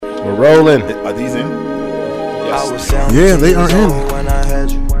We're rolling. Are these in? Yes. Yeah, they are in.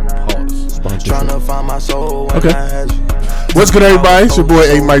 Okay. What's good, everybody? It's your boy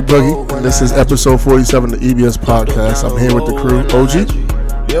A. Mike Boogie, and this is episode 47 of the EBS Podcast. I'm here with the crew. OG.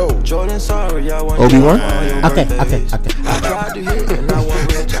 Yo. Obi-Wan. Okay.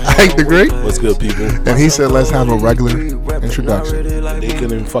 Ike the Great. What's good, people? And he said, let's have a regular introduction. They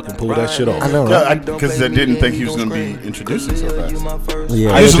couldn't even fucking pull that shit off. I know, right? Because I didn't think he was going to be introducing so fast.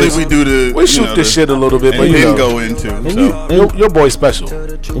 Yeah. Usually we do the... We shoot this shit a little bit, but and you then know. go into. And So. Your boy's special.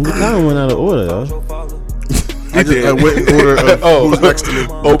 And you kind of went out of order, though. I went in order of who's next to me.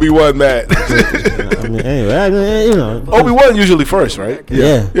 Obi-Wan Matt. I mean, anyway, you know. Obi-Wan usually first, right?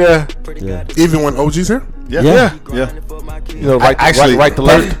 Yeah. Even when OG's here? Yeah. You know, right to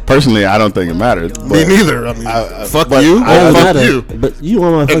left. Personally, I don't think it matters. Me neither. I mean, fuck but you. Don't Fuck matter. you. But you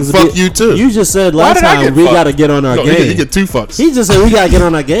want And fuck you, too. You just said last did I time get we fucked? got to get on our No, game. you get two fucks. He just said we got to get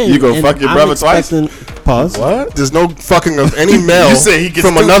on our game. You gonna and fuck your I'm brother twice? Pause. What? There's no fucking of any male You say he gets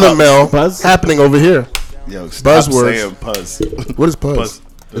from two another fucks. male Buzz? happening over here. Yo, stop Buzzwords. saying puzz. What is Puzz?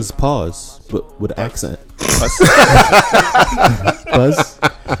 It's pause, but with accent. Puzz. Buzz.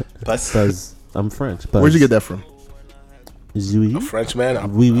 Puzz. Buzz. I'm French. Buzz. Where'd you get that from? Oui. French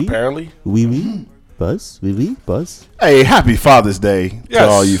man, Oui, oui. apparently. Oui. Buzz. Oui. Buzz. Hey, happy Father's Day Yes. to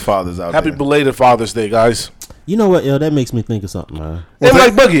all you fathers out Happy there. belated Father's Day, guys. You know what, yo? That makes me think of something, man. Hey,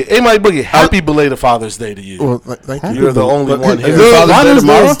 Mike Boogie. Happy belated Father's Day to you. Well, thank you. You're the only one Is here. it Father's Day Day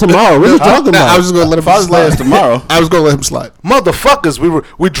tomorrow? is tomorrow. What are you talking about? I was just gonna let him Father's Day is slide. tomorrow. I was gonna let him slide.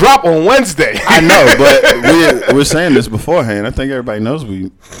 Motherfuckers, we drop on Wednesday. I know, but we're saying this beforehand. I think everybody knows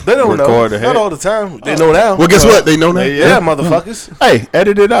we They don't know. record ahead. Not all the time. They know now. Well, guess what? They know now. Yeah, motherfuckers. Hey,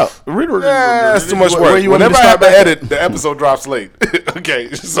 edit it out. Yeah, that's too much work. When you want me Whenever to I have start to back? edit, the episode drops late.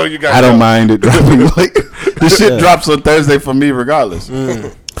 Okay, so you guys I don't know. mind it dropping late. The shit drops on Thursday for me regardless.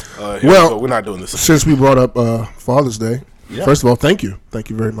 Here Well- we go. We're not doing this. Since we brought up Father's Day, first of all, thank you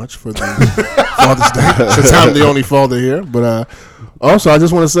very much for the Father's Day. Since I'm the only father here, but also I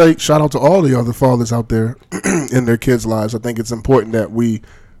just want to say shout out to all the other fathers out there in their kids' lives. I think it's important that we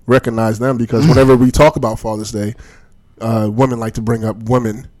recognize them because whenever we talk about Father's Day, women like to bring up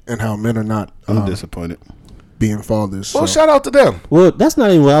women and how men are not I'm disappointed. being fathers. Well, so. shout out to them. Well, that's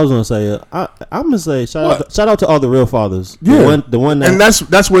not even what I was gonna say. I'm gonna say shout out to all the real fathers. Yeah. the one that And that's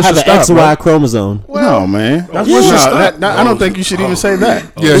where it have should an X stop. and Y Right? chromosome. No, man. That's where it should stop. I don't think you should even say that.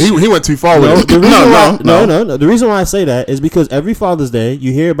 Yeah, he went too far with it. The reason No. no. The reason why I say that is because every Father's Day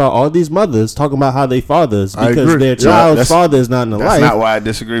you hear about all these mothers talking about how they fathers I because agree. their Yeah, child's father is not in the That's life. not why I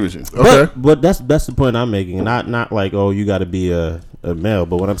disagree with you. Okay. But that's the point I'm making. Not like, oh, you got to be a male.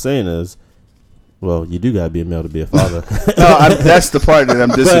 But what I'm saying is, well, you do got to be a male to be a father. That's the part that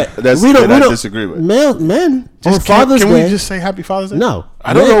I disagree with. Men on Just Father's can Day. we just say Happy Father's Day? No,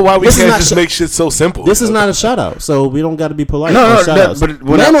 I don't know why we This is can't not just sh- make shit so simple. This is not a shout out, so we don't got to be polite. No, on no, shout that- outs. but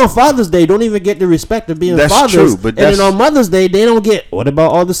when Men on Father's Day don't even get the respect of being That's fathers. true, but and that's- then on Mother's Day they don't get. What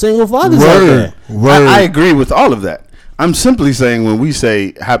about all the single fathers out there? Word. I agree with all of that. I'm simply saying when we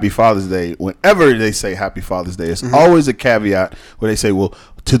say Happy Father's Day, whenever they say Happy Father's Day, it's always a caveat where they say, well,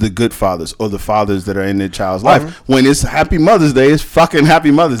 to the good fathers or the fathers that are in their child's life. When it's Happy Mother's Day, it's fucking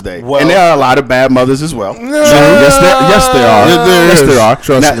Happy Mother's Day. Well- and there are a lot of bad mothers as well. Yes, there are. Yeah, there Yes, is. there are.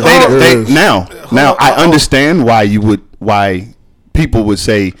 Trust Now, me. they- There is. now, I understand why people would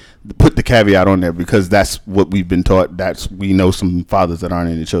say put the caveat on there because that's what we've been taught. We know some fathers that aren't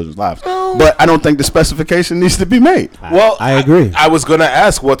in their children's lives, but I don't think the specification needs to be made. Well, I agree. I was gonna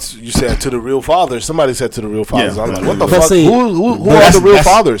ask what you said to the real fathers. Somebody said to the real fathers. Yeah. I'm like, what the But fuck? see, Who but are the real that's-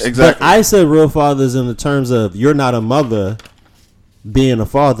 fathers? exactly. But I said real fathers in the terms of you're not a mother being a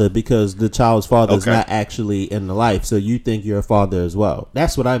father because the child's father is Okay. not actually in the life, so you think you're a father as well.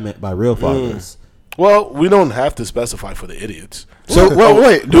 That's what I meant by real fathers. Well, we don't have to specify for the idiots. So, well,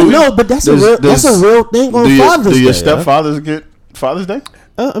 wait. No, but that's a real thing on Father's Day. Do your stepfathers get Father's Day?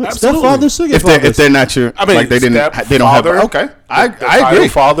 Stepfathers should get If fathers. they're not your, I mean, like they don't have. stepfather, Okay, I title agree.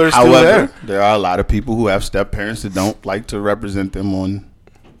 fathers do However, that. there are a lot of people who have step parents that don't like to represent them on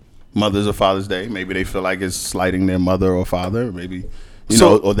Mother's or Father's Day. Maybe they feel like it's slighting their mother or father. Or maybe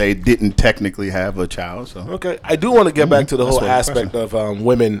or they didn't technically have a child. So Okay, I do want to get back to the That's whole what the aspect of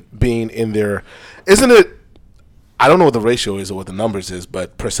women being in their. Isn't it? I don't know what the ratio is or what the numbers is,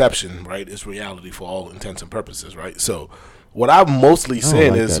 but perception, right, is reality for all intents and purposes, right? So, what I'm mostly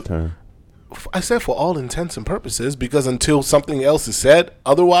saying is, that term. I said for all intents and purposes because until something else is said,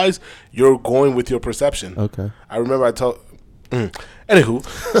 otherwise you're going with your perception. Okay. I remember I told. Anywho,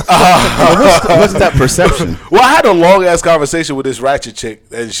 what's that perception? well, I had a long ass conversation with this ratchet chick,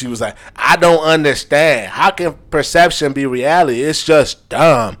 and she was like, "I don't understand. How can perception be reality? It's just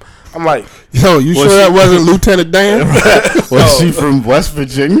dumb." I'm like, yo, you sure that wasn't Lieutenant Dan? Was she from West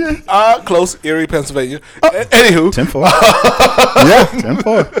Virginia? Close, Erie, Pennsylvania. Anywho, 10-4. Yeah,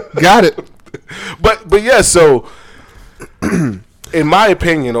 10-4. Got it. But yeah, so in my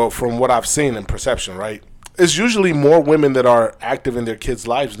opinion, or from what I've seen in perception, right, it's usually more women that are active in their kids'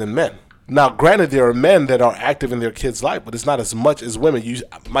 lives than men. Now, granted, there are men that are active in their kids' life, but it's not as much as women.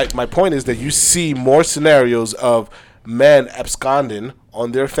 My point is that you see more scenarios of men absconding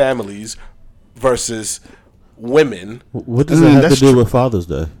on their families versus women. What does that have to do with Father's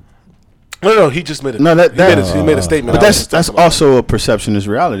Day? No, he just made it. No, he made a statement. But that's also a perception is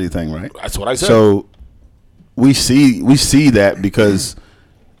reality thing, right? That's what I said. So we see that because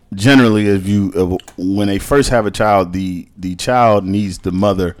generally, when they first have a child, the child needs the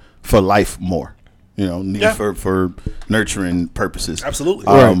mother for life more, for nurturing purposes. Absolutely.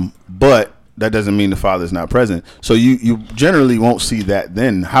 But that doesn't mean the father's not present. So you generally won't see that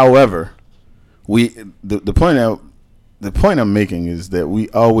then. However, the point I'm making is that we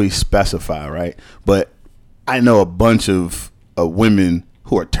always specify, right? But I know a bunch of women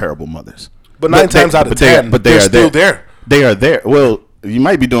who are terrible mothers. But 9 times out of 10, they're still there. They are there. Well, you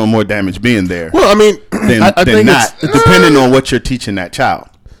might be doing more damage being there. Well, I mean, I think not, depending on what you're teaching that child.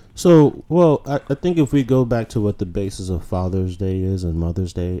 So, I think if we go back to what the basis of Father's Day is and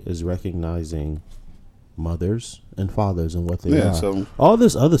Mother's Day is recognizing mothers and fathers and what they are. So all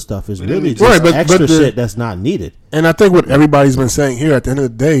this other stuff is really just extra shit that's not needed. And I think what everybody's been saying here, at the end of the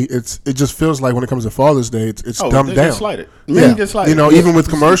day, it just feels like when it comes to Father's Day, it's dumbed down. Slighted. Even with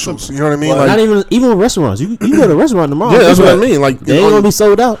commercials, you know what I mean? Well, like, not even with restaurants. You go to a restaurant tomorrow. Yeah, that's what I mean. Like they ain't gonna be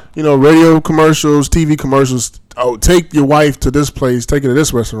sold out. Radio commercials, TV commercials. Oh, take your wife to this place. Take her to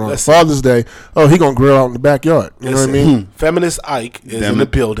this restaurant. Father's Day. Oh, he gonna grill out in the backyard. You know what I mean? Feminist Ike is in the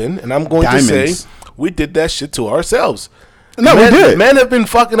building, and I'm going to say we did that shit to ourselves. No, we did. Men have been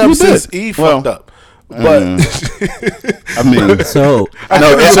fucking up since Eve fucked up. But I mean,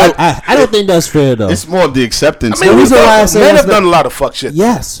 I don't think that's fair though. It's more of the acceptance. I mean, men have done a lot of fuck shit.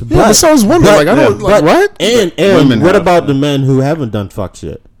 Yes, but so is women. What? And what about the men who haven't done fuck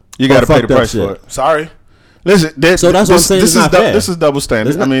shit? You got to pay the price for it. Sorry. Listen, so that's what I'm saying. It's not fair. This is double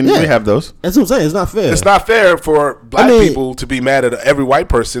standard. We have those. That's what I'm saying. It's not fair. It's not fair for black people to be mad at every white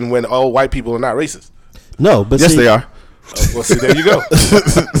person when all white people are not racist. No, but yes, they are. Well, see, there you go.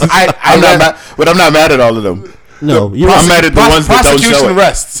 I'm not mad, but I'm not mad at all of them. No, I'm mad at the ones that don't show it. Prosecution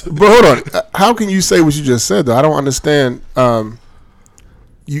rests. But hold on. How can you say what you just said, though? I don't understand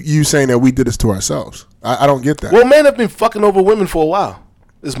you saying that we did this to ourselves. I don't get that. Well, men have been fucking over women for a while,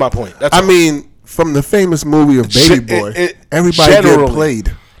 is my point. I mean, from the famous movie of Baby Boy, everybody get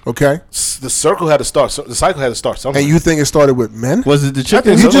played. Okay, the circle had to start. The cycle had to start somewhere. And you think it started with men? Was it the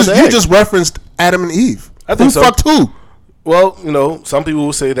chicken? You just referenced Adam and Eve. I think who fucked who? Well, some people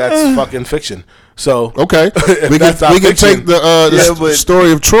will say that's fucking fiction. So okay, we can take the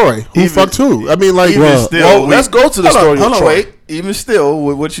story of Troy. Who fucked who? I mean, like, let's go to the story of Troy. Wait, even still,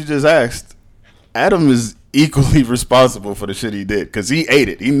 with what you just asked, Adam is equally responsible for the shit he did because he ate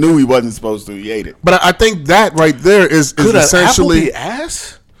it. He knew he wasn't supposed to. He ate it. But I think that right there is essentially an apple be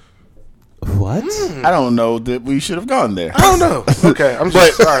ass. What? I don't know that we should have gone there. I don't know. Okay, I'm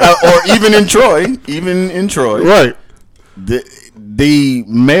just or even in Troy, right? The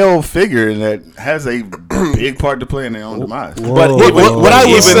male figure that has a big part to play in their own demise.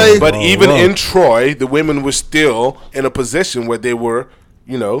 But even in Troy, the women were still in a position where they were,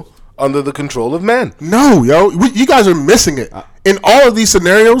 under the control of men. No, you guys are missing it. In all of these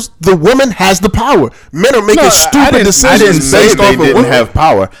scenarios, the woman has the power. Men are making stupid decisions. I didn't say based they off didn't of have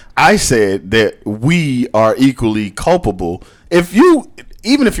power. I said that we are equally culpable.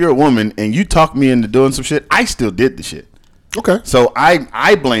 Even if you're a woman and you talk me into doing some shit, I still did the shit. Okay. So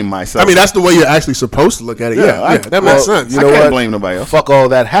I blame myself. I mean, that's the way you're actually supposed to look at it. Yeah, that makes sense. You know what? Blame nobody else. Fuck all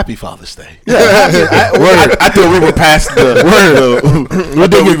that. Happy Father's Day. Yeah, I thought we were past the word. We're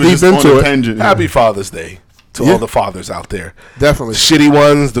digging deep into it. Happy Father's Day to all the fathers out there. Definitely. The shitty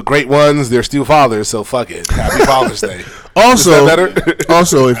ones, the great ones, they're still fathers. So fuck it. Happy Father's Day. Also,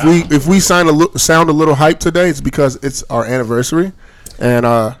 if we sound a little hype today, it's because it's our anniversary, and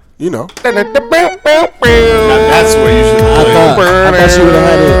Now that's where you should. I thought you would have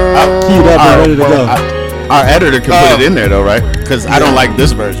had it queued up and ready to go. Our editor can put it in there though, right? Because I don't like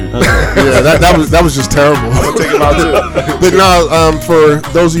this version. Yeah, that was just terrible. I'll take him out too. But no, for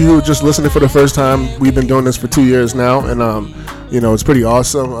those of you who are just listening for the first time, we've been doing this for 2 years now, and it's pretty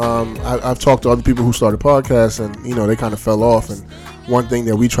awesome. I've talked to other people who started podcasts, and they kind of fell off. And one thing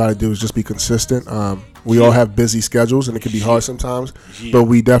that we try to do is just be consistent. We all have busy schedules, and it can be hard sometimes. But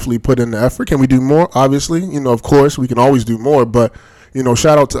we definitely put in the effort. Can we do more? Obviously, of course, we can always do more. But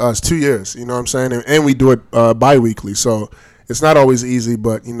shout out to us, 2 years. You know what I'm saying? And we do it bi-weekly, so it's not always easy,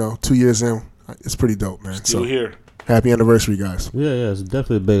 but 2 years in, it's pretty dope, man. Still here. Happy anniversary, guys. Yeah, it's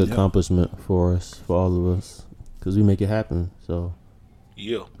definitely a big accomplishment for us, for all of us, because we make it happen. So,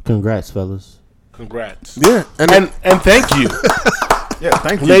 congrats, fellas. Congrats. Yeah, and thank you. Yeah,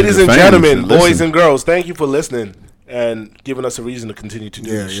 thank you, ladies and gentlemen, boys and girls. Thank you for listening and giving us a reason to continue to do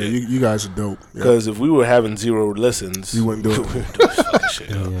this shit. You guys are dope. Because if we were having 0 listens, you wouldn't do it. We wouldn't do this fucking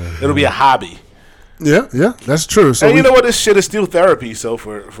shit. It'll be a hobby. Yeah, that's true. So and you know what? This shit is still therapy. So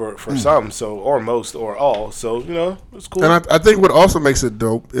for some, or most, or all. So it's cool. And I think what also makes it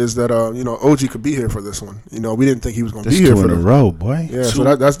dope is that OG could be here for this one. We didn't think he was going to be here for 2 in a row, boy. Yeah, so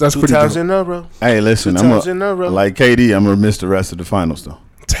that's pretty 2 times dope. in a row. Hey, listen, like KD, I'm gonna miss the rest of the finals though.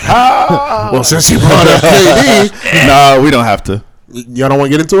 Well, since you brought up KD, no, we don't have to. Y'all don't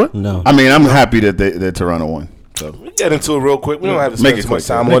want to get into it? No. I mean, I'm happy that Toronto won. So we get into it real quick. We don't have to spend too much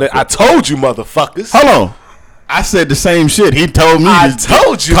time on it. I told you, motherfuckers. Hold on. I said the same shit. He told me. I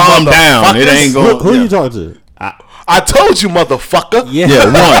told you, calm down. It ain't going. Who you talking to? I told you, motherfucker.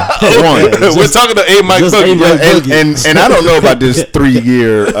 One. We're talking to A. Mike Boogie. And I don't know about this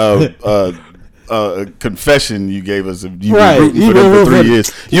 3-year confession you gave us. You've been rooting for them for 3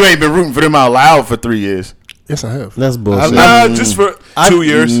 years. You ain't been rooting for them out loud for 3 years. Yes, I have. That's bullshit. Just for 2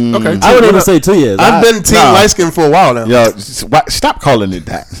 years. Okay. I wouldn't even say 2 years. I've been team light skin for a while now. Yo, stop calling it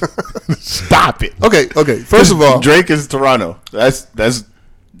that. Stop it. Okay. First of all, Drake is Toronto. That's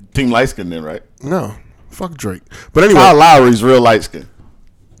team light skin then, right? No, fuck Drake. But anyway, Kyle Lowry's real light skin.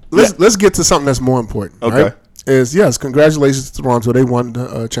 Let's get to something that's more important. Okay. Right? Is congratulations to Toronto. They won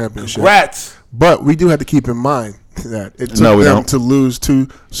the championship. Congrats. But we do have to keep in mind that it took them to lose 2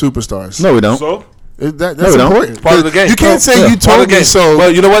 superstars. No, we don't. So that's important. It's part of the game. You can't say you told me so.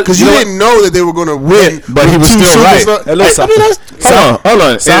 Well, you know what? Because you didn't know that they were going to win. But he was still right. Hey, listen, hold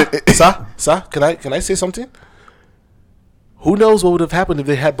on. Sa, can I say something? Who knows what would have happened if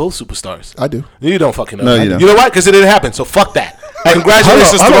they had both superstars? I do. You don't fucking know. No, you don't. You know why? Because it didn't happen. So fuck that.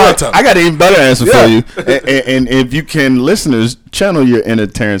 Congratulations, Toronto. I got an even better answer for you. And if you can, listeners, channel your inner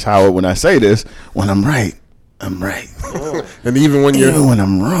Terrence Howard when I say this. When I'm right, I'm right. And even when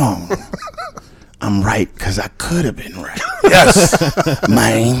I'm wrong, I'm right because I could have been right. Yes.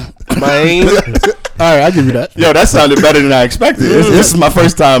 Mine. All right, I'll give you that. Yo, that sounded better than I expected. This is my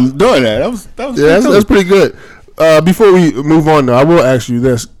first time doing that. That's pretty good. Before we move on, though, I will ask you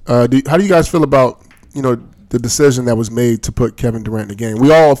this: how do you guys feel about the decision that was made to put Kevin Durant in the game?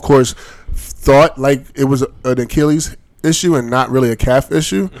 We all, of course, thought like it was an Achilles issue and not really a calf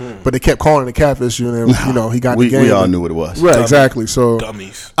issue, but they kept calling it a calf issue, and then, he got in the game. We all knew what it was. Right, exactly. So,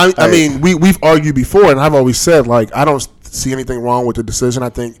 dummies. I mean, we've argued before, and I've always said, like, I don't see anything wrong with the decision. I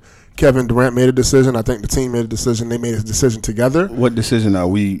think Kevin Durant made a decision. I think the team made a decision. They made a decision together. What decision are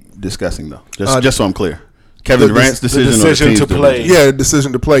we discussing, though? Just so I'm clear. Kevin Durant's decision to play. Yeah, the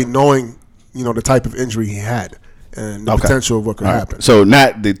decision to play, knowing the type of injury he had and the potential of what could happen. So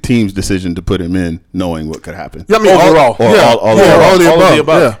not the team's decision to put him in, knowing what could happen. Yeah, I mean overall, all the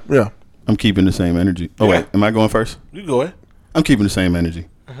above. Yeah. I'm keeping the same energy. Oh wait, am I going first? You go ahead. I'm keeping the same energy.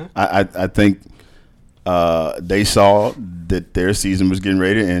 I think they saw that their season was getting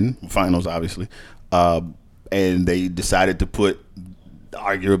ready to end, finals obviously, and they decided to put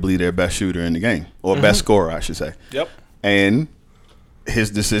arguably their best shooter in the game, or best scorer, I should say. Yep. And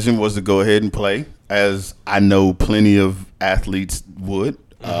his decision was to go ahead and play, as I know plenty of athletes would.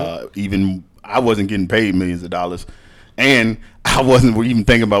 Even I wasn't getting paid millions of dollars, and I wasn't even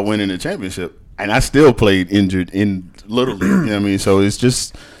thinking about winning a championship, and I still played injured in Little League. You know what I mean? So it's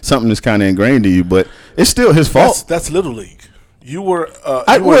just something that's kind of ingrained to you, but it's still his fault. That's Little League. You were.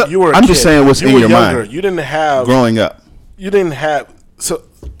 You were. I'm just saying what's in your mind. You didn't have growing up. You didn't have. So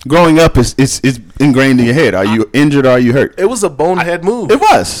growing up is ingrained in your head. Are you injured or are you hurt? It was a bonehead move. It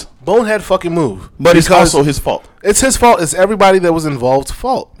was. Bonehead fucking move. But it's also his fault. It's his fault. It's everybody that was involved's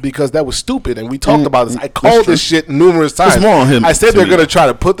fault because that was stupid. And we talked about this. I called this shit numerous times. It's more on him. I said they're going to try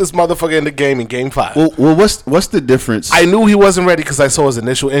to put this motherfucker in the game in Game 5. Well, what's the difference? I knew he wasn't ready because I saw his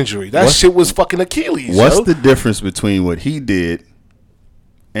initial injury. That shit was fucking Achilles. What's the difference between what he did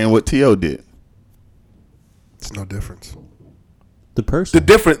and what T.O. did? It's no difference.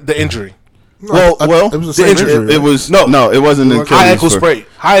 The injury. No, it was the same injury. It was no, it wasn't an high ankle sprain.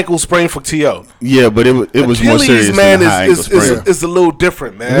 High ankle sprain for T.O. Yeah, but it was more serious. Man, than high ankle sprain. is a little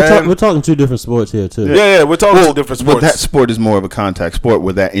different, man. We're talking 2 different sports here too. Yeah, we're talking 2 different sports. But that sport is more of a contact sport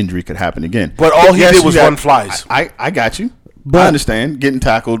where that injury could happen again. But all he did was run flies. I got you. But I understand getting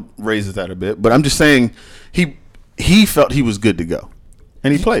tackled raises that a bit, but I'm just saying he felt he was good to go.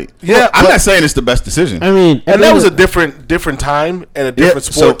 And he played. Yeah, I'm not saying it's the best decision. I mean, and that was a different time and a different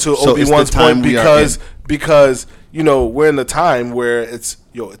sport. To Obi-Wan's point, because we're in the time where it's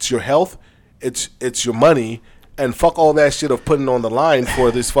your health, it's your money, and fuck all that shit of putting on the line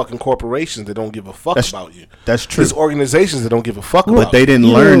for these fucking corporations that don't give a fuck about you. That's true. These organizations that don't give a fuck about you. But they didn't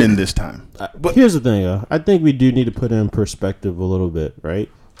learn in this time. But here's the thing, I think we do need to put it in perspective a little bit, right?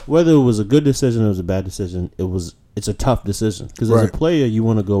 Whether it was a good decision or it was a bad decision, it's a tough decision. Because as a player, you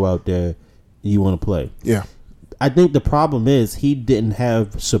want to go out there, you want to play. Yeah. I think the problem is he didn't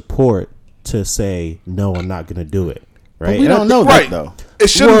have support to say, no, I'm not going to do it. Right? But we don't know that, though.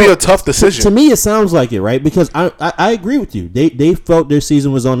 It shouldn't be a tough decision. To me, it sounds like it, right? Because I agree with you. They felt their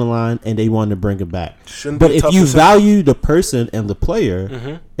season was on the line and they wanted to bring it back. But if you value the person and the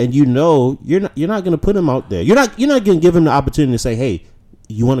player, and you're not going to put him out there. You're not going to give him the opportunity to say, hey,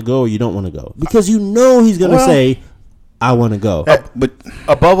 you want to go or you don't want to go, because he's going to say, I want to go. But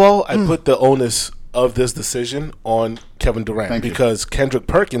above all, I put the onus of this decision on Kevin Durant because Kendrick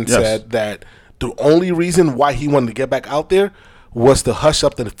Perkins said that the only reason why he wanted to get back out there was to hush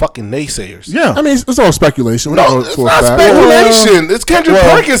up the fucking naysayers. Yeah. I mean, it's all speculation. No, it's not speculation. It's Kendrick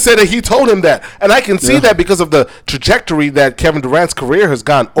Perkins said that he told him that. And I can see that because of the trajectory that Kevin Durant's career has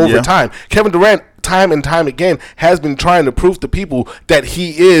gone over time. Kevin Durant, time and time again, has been trying to prove to people that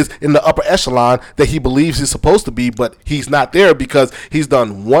he is in the upper echelon that he believes he's supposed to be, but he's not there because he's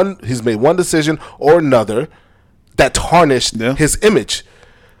made one decision or another that tarnished his image.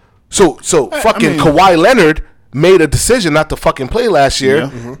 So Kawhi Leonard made a decision not to fucking play last year,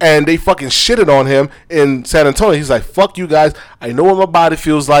 and they fucking shitted on him in San Antonio. He's like, fuck you guys. I know what my body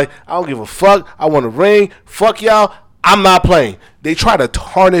feels like. I don't give a fuck. I want a ring. Fuck y'all. I'm not playing. They try to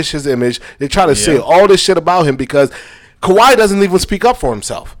tarnish his image. They try to say all this shit about him because Kawhi doesn't even speak up for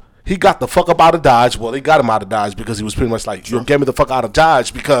himself. He got the fuck up out of Dodge. Well, they got him out of Dodge because he was pretty much like, get me the fuck out of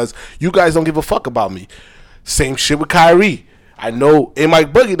Dodge because you guys don't give a fuck about me. Same shit with Kyrie. I know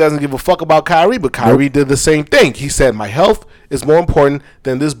Mike Boogie doesn't give a fuck about Kyrie, but Kyrie did the same thing. He said, my health is more important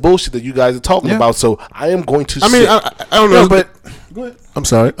than this bullshit that you guys are talking about, so I am going to sit. I don't know, but go ahead. I'm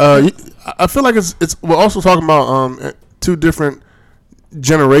sorry. I feel like we're also talking about two different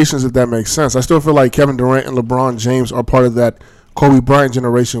generations, if that makes sense. I still feel like Kevin Durant and LeBron James are part of that Kobe Bryant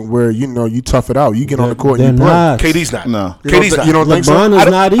generation where, you tough it out. You get on the court and you play. KD's not. No. KD's not. You don't think so? LeBron is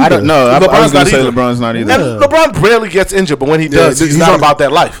not either. I don't know. I was going to say LeBron's not either. And LeBron rarely gets injured, but when he does, he's not about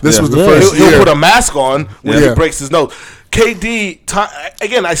that life. This was the first year. He'll put a mask on when he breaks his nose. KD,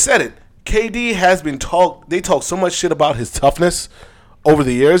 again, I said it. KD has been they talk so much shit about his toughness over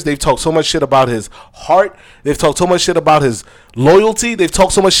the years. They've talked so much shit about his heart. They've talked so much shit about his loyalty. They've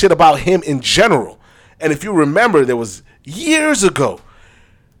talked so much shit about him in general. And if you remember, there was years ago,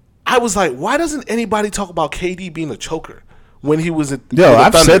 I was like, why doesn't anybody talk about KD being a choker when he was at the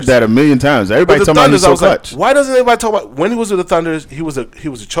I've Thunders? said that a million times. Everybody talking about he's so clutch. Like, why doesn't anybody talk about when he was with the Thunders? He was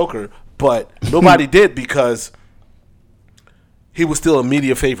a choker, but nobody did because he was still a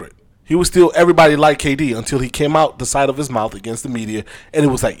media favorite. He was still, everybody liked KD until he came out the side of his mouth against the media, and it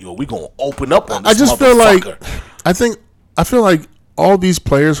was like, we gonna open up on this. I just feel like I feel like all these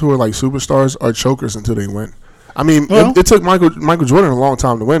players who are like superstars are chokers until they win. I mean, it took Michael Jordan a long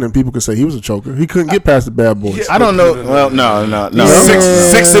time to win, and people could say he was a choker. He couldn't get past the bad boys. Yeah, I don't know. Well, no.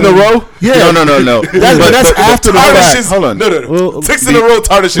 Six in a row? Yeah. No. That's after the fact. Hold on. No. 6 in a row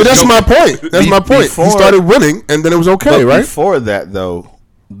tarnishes. But that's my point. That's my point. He started winning, and then it was okay, right? Before that, though,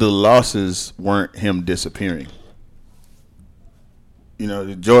 the losses weren't him disappearing.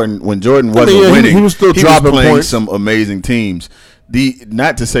 When Jordan wasn't winning, he was still dropping playing points. Some amazing teams.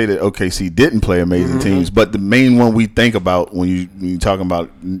 Not to say that OKC didn't play amazing teams, but the main one we think about when you're talking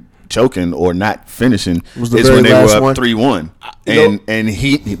about choking or not finishing is when they were up 3-1,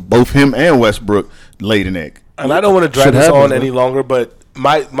 and both him and Westbrook laid an egg. And I don't want to drag this on any longer, but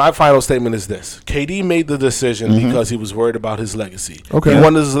my final statement is this: KD made the decision because he was worried about his legacy. Okay. He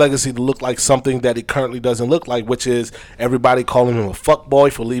wanted his legacy to look like something that it currently doesn't look like, which is everybody calling him a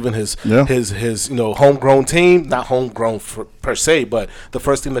fuckboy for leaving his homegrown team, not homegrown per se, but the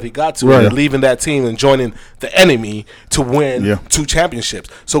first team that he got to, and leaving that team and joining the enemy to win 2 championships.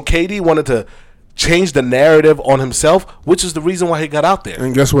 So KD wanted to change the narrative on himself, which is the reason why he got out there.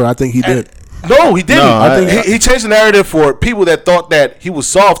 And guess what? I think he did. No, he didn't. I think he changed the narrative for people that thought that he was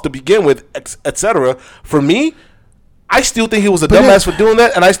soft to begin with, etc. For me, I still think he was a dumbass for doing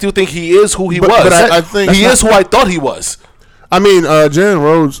that, and I still think he is who he was. But I think he is who I thought he was. I mean, Jalen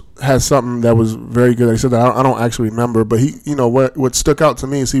Rose has something that was very good. He said that I don't actually remember, but what stuck out to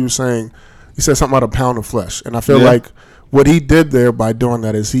me is he said something about a pound of flesh, and I feel like what he did there by doing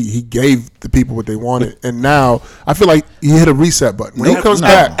that is he gave the people what they wanted, and now I feel like he hit a reset button. When he comes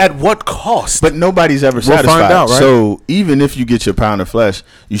back, at what cost? But nobody's ever satisfied. Find out, right? So even if you get your pound of flesh,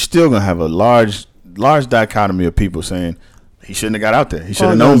 you're still gonna have a large dichotomy of people saying he shouldn't have got out there. He should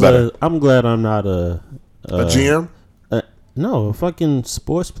have known better. I'm glad I'm not a GM. No, a fucking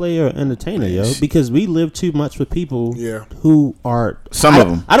sports player or entertainer, yo. Because we live too much with people who are... Some of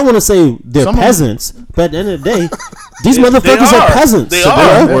them. I don't want to say they're peasants, but at the end of the day, these motherfuckers are peasants. They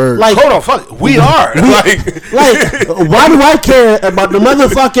are. Like, hold on, fuck. We are. Like, why do I care about the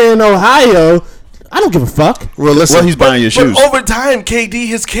motherfucking Ohio... I don't give a fuck. Well, listen, he's buying your shoes. But over time, KD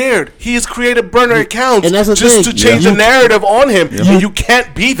has cared. He has created burner accounts and that's the just thing. to change the narrative on him. And you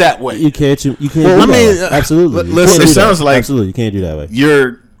can't be that way. You can't do that. Absolutely. Listen, it sounds like absolutely you can't do that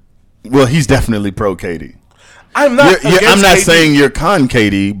way. Well, he's definitely pro KD. I'm not. I'm not saying you're con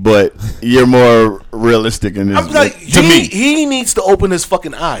KD, but you're more realistic in this. I'm like, to me, he needs to open his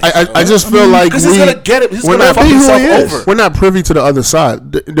fucking eyes. I just feel like because he's gonna get it. He's gonna fuck himself over. We're not privy to the other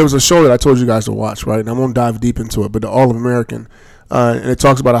side. There was a show that I told you guys to watch, right? And I won't dive deep into it, but the All American, and it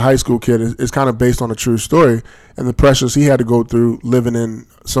talks about a high school kid. It's kind of based on a true story and the pressures he had to go through living in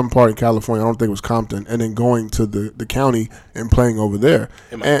some part in California. I don't think it was Compton, and then going to the county and playing over there.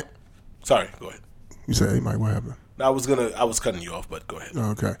 Sorry, go ahead. You said, "Hey, Mike, what happened?" I was cutting you off, but go ahead.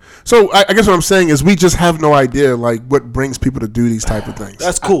 Okay. So I guess what I'm saying is we just have no idea like what brings people to do these type of things.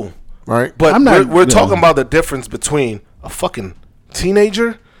 That's cool. Right? But we're talking about the difference between a fucking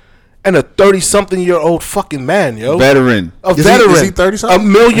teenager and a 30-something-year-old fucking man, yo. Veteran. Is he 30-something? A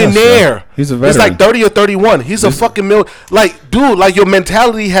millionaire. Yes, he's a veteran. It's like 30 or 31. He's a fucking like, dude, like your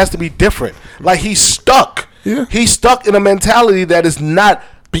mentality has to be different. Like he's stuck. Yeah. He's stuck in a mentality that is not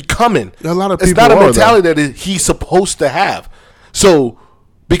becoming. A lot of people it's not a mentality that he's supposed to have. So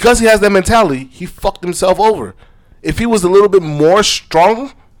because he has that mentality, he fucked himself over. If he was a little bit more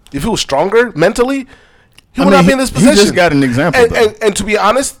strong, if he was stronger mentally, he would not be in this position. He just got an example. And to be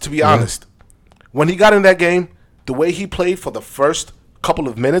honest, when he got in that game, the way he played for the first couple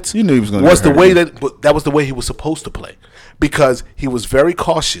of minutes, you knew he was going to was the way that was the way he was supposed to play, because he was very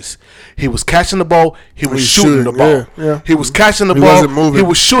cautious. He was catching the ball. He was shooting the ball. Yeah. He was catching the ball. Wasn't moving. He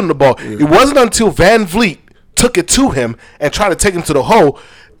was shooting the ball. Yeah. It wasn't until Van Vliet took it to him and tried to take him to the hole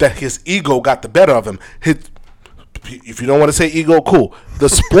that his ego got the better of him. If you don't want to say ego, cool. The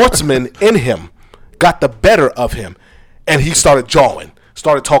sportsman in him got the better of him, and he started jawing,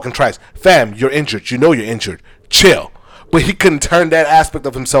 started talking trash. Fam, you're injured. You know you're injured. Chill. But he couldn't turn that aspect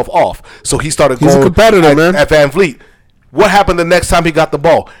of himself off, so he started going a competitor, man. At Van Vliet. What happened the next time he got the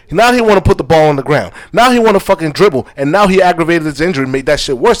ball? Now he want to put the ball on the ground. Now he want to fucking dribble, and now he aggravated his injury and made that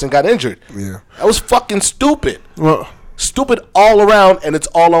shit worse and got injured. Yeah, that was fucking stupid. Well, stupid all around, and it's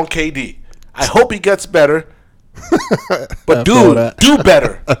all on KD. I hope he gets better. But dude, do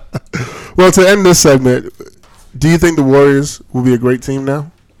better. Well, to end this segment, do you think the Warriors will be a great team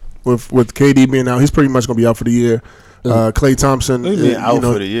now? With KD being out, he's pretty much going to be out for the year. Klay Thompson out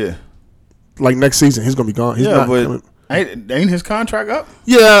for the year. Like next season, he's going to be gone. He's but ain't his contract up?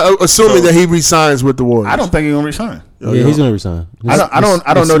 Yeah, assuming that he resigns with the Warriors. I don't think he's going to resign. Yeah, he's going to resign. I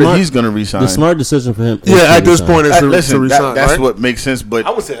don't know that he's going to resign. The smart decision for him. Yeah, at this point is to resign. That's what makes sense. But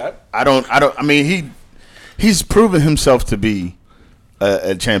I would say that. I don't. I mean, he's proven himself to be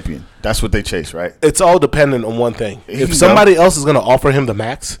a champion. That's what they chase, right? It's all dependent on one thing. If somebody else is going to offer him the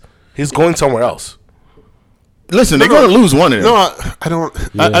max, he's going somewhere else. Listen, they're going to lose one of them. No, I don't.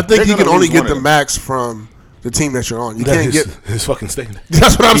 Yeah. I think you can only get the max from the team that you're on. You can't get his fucking statement.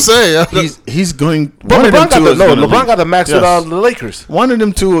 That's what I'm saying. He's going. But LeBron got the max with the Lakers. One of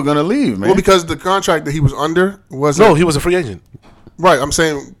them two are going to leave, man. Well, because the contract that he was under wasn't. No, he was a free agent. Right. I'm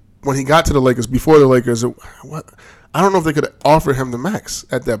saying when he got to the Lakers, before the Lakers, I don't know if they could offer him the max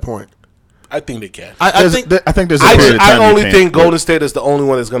at that point. I think they can. I think there's. I only think Golden State is the only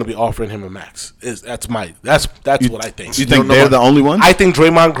one that's going to be offering him a max. That's what I think. You think they're the only one? I think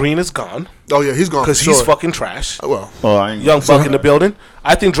Draymond Green is gone. Oh yeah, he's gone because he's fucking trash. Young buck in the building.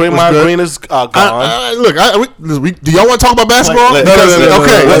 I think Draymond Green is gone. Do y'all want to talk about basketball? No.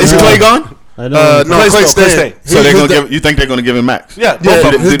 Okay, is Klay gone? No, Clay staying. So you think they're going to give him max? Yeah,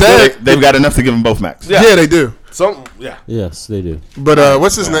 they've got enough to give him both max. Yeah, they do. Yes, they do. But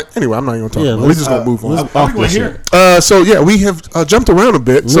what's his name? Anyway, I'm not even talking about it. We're just going to move on. So we have jumped around a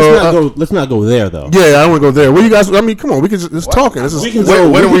bit. Let's not go there, though. Yeah, I want to go there. Where you guys? I mean, come on. We can just talking.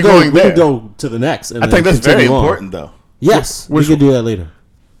 When are we going there? We can go to the next. I think that's very important, though. Yes, we can do that later.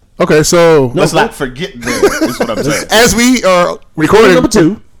 Okay, so let's not forget there. That's what I'm saying. As we are recording number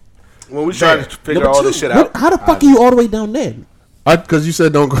 2. When we try to figure all this shit out. How the fuck are you all the way down there? Because you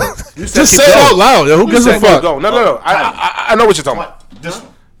said don't go. Just say it out loud. Yo. Who gives a fuck? Go. No. I know what you're talking about.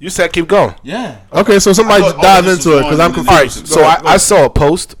 You said keep going. Yeah. Okay, so somebody dive into it because I'm confused. All right, so I saw a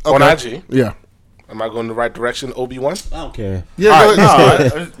post on IG. Yeah. Am I going the right direction, Obi-Wan? I don't care.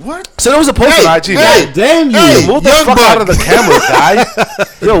 Yeah, What? So there was a post on IG. Hey, damn you. Hey, move the fuck out of the camera,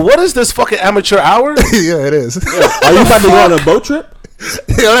 guy. Yo, what is this fucking amateur hour? Yeah, it is. Are you about to go on a boat trip?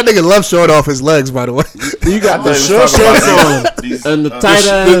 Yo, that nigga loves showing off his legs, by the way. You got the short shorts on and the tight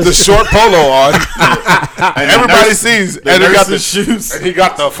ass. The short polo on. Everybody sees. And he got the shoes. And he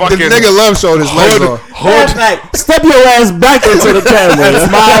got the fucking. The nigga loves showing his legs on. Like, step your ass back into the camera.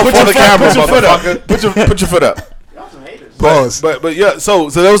 Smile for the camera, motherfucker. Put your foot up. Pause. But yeah,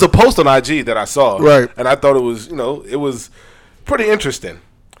 so there was a post on IG that I saw. Right. And I thought it was, it was pretty interesting.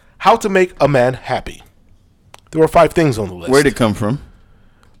 How to make a man happy. There were 5 things on the list. Where'd it come from?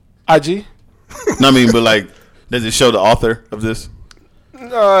 IG? No, I mean, but like, does it show the author of this?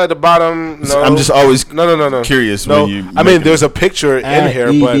 At the bottom, no. I'm just always no. curious No, when you. I mean, there's a picture in here,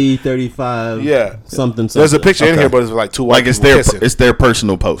 but EB35. Yeah, something. There's a picture in here, but it's like 2 white it's people their kissing. it's their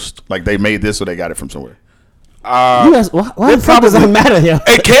personal post. Like they made this or they got it from somewhere. Why the fuck does that matter here?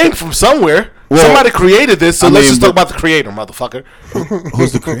 It came from somewhere. Well, somebody created this, so let's just talk about the creator, motherfucker.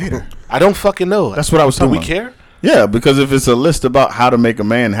 Who's the creator? I don't fucking know. That's what I was talking about. Do we care? Yeah, because if it's a list about how to make a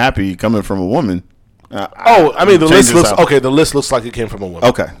man happy coming from a woman. I mean, the list looks okay. The list looks like it came from a woman.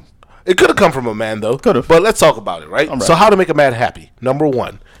 Okay. It could have come from a man, though. Could have. But let's talk about it, right? Right? So how to make a man happy. Number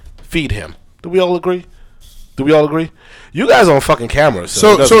 1, feed him. Do we all agree? You guys are on fucking camera,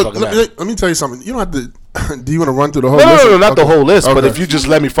 so let me tell you something. You don't have to. Do you want to run through the whole list? No, not the whole list. Okay. But if you just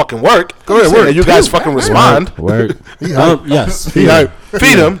let me fucking work, go ahead, work. And you guys fucking respond. Work. Yes.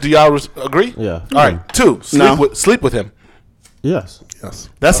 Feed him. Do y'all agree? Yeah. All right. 2, sleep with him. Yes.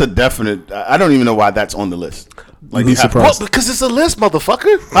 That's a definite. I don't even know why that's on the list. Like, be surprised. Well, because it's a list,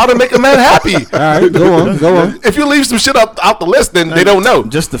 motherfucker. How to make a man happy. All right, go on. If you leave some shit out the list, then they don't know.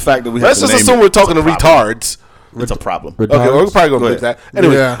 Just the fact that we have Let's just assume we're talking to retards. It's a problem. Okay, we're probably going to fix that.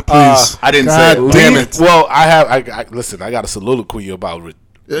 Anyway, please. I didn't say it. Damn it. Well, listen, I got a soliloquy about it.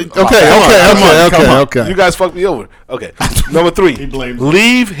 Okay. You guys fucked me over. Okay. Number 3,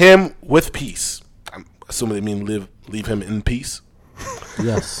 leave him with peace. I'm assuming they mean leave him in peace.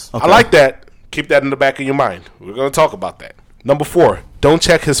 Yes. Okay. I like that. Keep that in the back of your mind. We're going to talk about that. Number 4, don't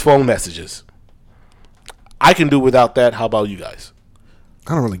check his phone messages. I can do without that. How about you guys?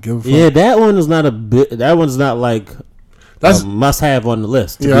 I don't really give a fuck. Yeah, that one is not that one's not like that's must have on the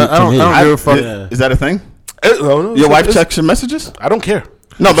list. Yeah, I don't give a fuck. Is that a thing? No, your wife checks your messages? I don't care.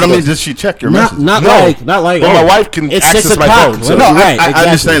 No, but I mean, does she check your messages? Not like. Well, my wife can access my phone. So. No, I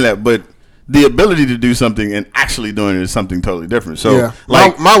understand that, but the ability to do something and actually doing it is something totally different. So, yeah.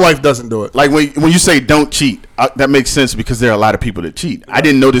 Like my wife doesn't do it. Like when you say don't cheat, that makes sense because there are a lot of people that cheat. I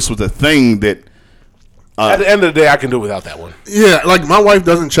didn't know this was a thing that. At the end of the day, I can do without that one. Yeah, like my wife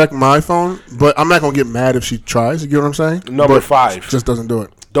doesn't check my phone, but I'm not gonna get mad if she tries. You get what I'm saying? Number 5, just doesn't do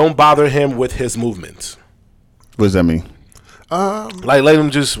it. Don't bother him with his movements. What does that mean? Like let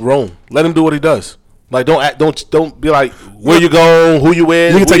him just roam. Let him do what he does. Like don't be like where you go, who you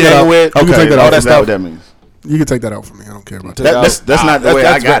with, you can take that out. With. Okay, you can take that out. All that stuff. What that means? You can take that out for me. I don't care about that. That's not the way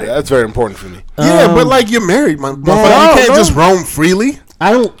I got it. That's very important for me. Yeah, but like you're married, my you can't just roam freely.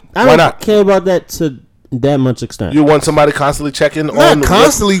 I don't care about that to that much extent. You want somebody constantly checking Not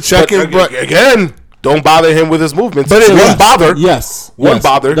constantly checking, but again, don't bother him with his movements. But one bother. Yes.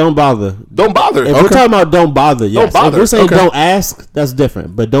 Bother. Don't bother. Don't bother. If we're talking about don't bother, yes. Don't bother. If we're saying don't ask, that's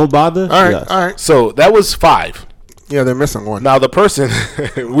different. But don't bother. All right. Yes. All right. So that was 5. Yeah, they're missing one. Now the person,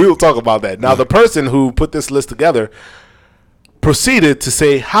 we'll talk about that. Now the person who put this list together proceeded to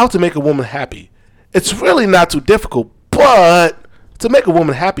say how to make a woman happy. It's really not too difficult, but to make a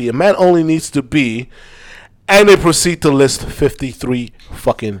woman happy, a man only needs to be, and they proceed to list 53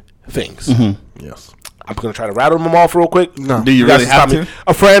 fucking things. Mm-hmm. Yes. I'm going to try to rattle them off real quick. No. Do you really have to?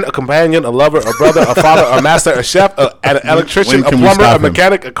 A friend, a companion, a lover, a brother, a father, a master, a chef, an electrician, a plumber, a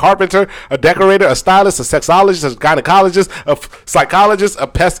mechanic, a carpenter, a decorator, a stylist, a sexologist, a gynecologist, a psychologist, a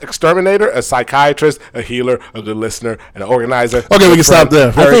pest exterminator, a psychiatrist, a healer, a good listener, and an organizer. Okay, we can stop there.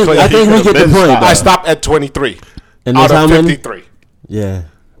 I think we get the point. I stopped at 23 and out of 53. Many? Yeah.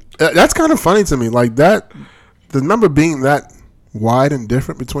 That's kind of funny to me. Like that, the number being that wide and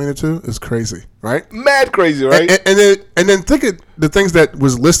different between the two is crazy, right? Mad crazy, right? And then think of the things that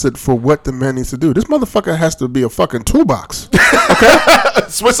was listed for what the man needs to do. This motherfucker has to be a fucking toolbox. Okay?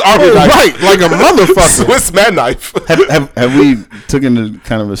 Swiss Army knife. Right, like a motherfucker. Swiss man knife. Have we taken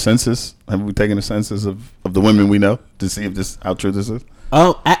kind of a census? Have we taken a census of the women we know to see if how true this is?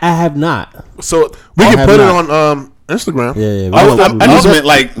 Oh, I have not. So we can put it on Instagram. Yeah. I just meant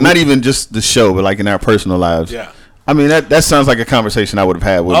like not even just the show, but like in our personal lives. Yeah. I mean that sounds like a conversation I would have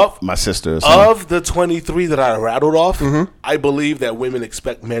had with my sister. Or something. Of the 23 that I rattled off, I believe that women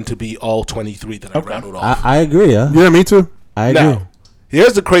expect men to be all 23 that I rattled off. I agree. Yeah, me too. I agree. Now,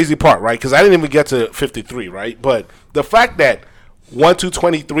 here's the crazy part, right? Because I didn't even get to 53, right? But the fact that 1 to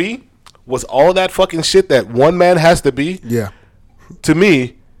 23 was all that fucking shit that one man has to be, to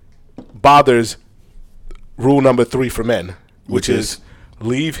me, bothers rule number 3 for men, which is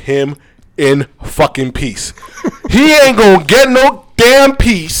leave him in fucking peace. He ain't gonna get no damn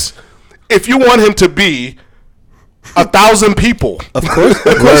peace if you want him to be 1,000 people. Of course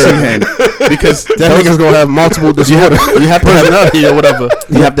he can. Because that nigga's gonna have multiple disorders. You have to have or whatever.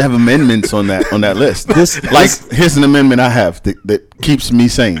 You have to have amendments on that list. Here's an amendment I have that keeps me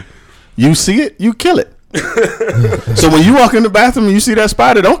sane. You see it, you kill it. So when you walk in the bathroom and you see that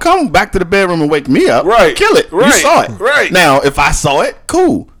spider, don't come back to the bedroom and wake me up. Right. Kill it. Right. You saw it. Right. Now, if I saw it,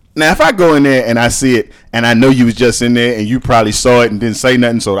 cool. Now, if I go in there and I see it and I know you was just in there and you probably saw it and didn't say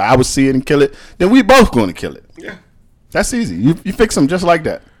nothing so that I would see it and kill it, then we both going to kill it. Yeah. That's easy. You fix them just like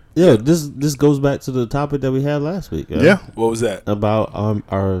that. Yeah, this goes back to the topic that we had last week. Yeah. What was that? About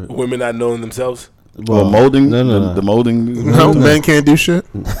our women not knowing themselves? Well, molding. No. The molding. No, men can't do shit.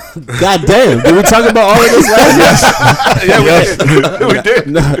 God damn! Did we talk about all of this last week? Yeah, we did.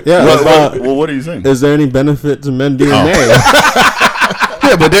 No, yeah. Well, what are you saying? Is there any benefit to men being married?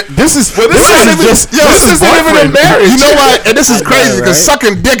 Yeah, but this isn't even a marriage. You know what? And this is crazy because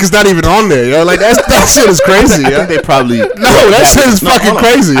sucking dick is not even on there. Yo, like that shit is crazy. I think they probably that shit is fucking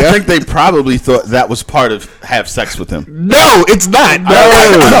crazy. I think they probably thought that was part of have sex with him. No, it's not.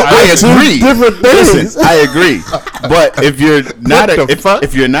 I agree. Different things. Listen, I agree. But if you're not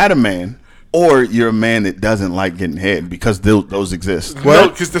if you're not a man, or you're a man that doesn't like getting head, because those exist. Well,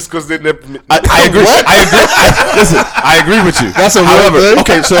 because they never. I agree. Listen, I agree with you. That's a real thing.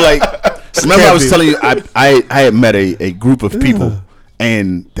 Okay, so like, remember I was telling you, I had met a group of people,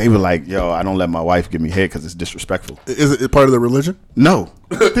 and they were like, "Yo, I don't let my wife give me head because it's disrespectful." Is it part of the religion? No,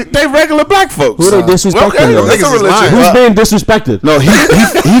 they regular black folks. Who are they disrespecting? Okay, that's a religion. Who's being disrespected? No,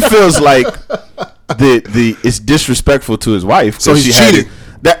 he feels like it's disrespectful to his wife, so he's cheating.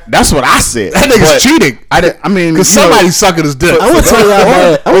 That's what I said. That nigga's cheating. I mean, because somebody's sucking his dick. I want to tell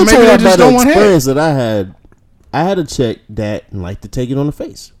you about don't an want experience that I had. I had a chick that liked to take it on the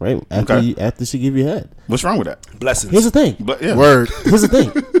face, right? After she give you head. What's wrong with that? Blessings. Here's the thing. But yeah. Word. Here's the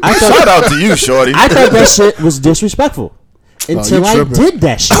thing. Shout out to you, shorty. I thought that shit was disrespectful until I did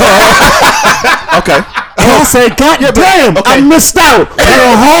that shit. Okay. And I said, God damn, I missed out on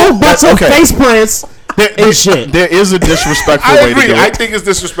a whole bunch of face plants. There is a disrespectful way to do it. I think it's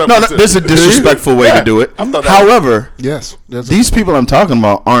disrespectful. No, there's a disrespectful way to do it. However, yes, these people I'm talking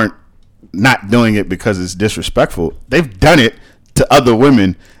about aren't not doing it because it's disrespectful. They've done it to other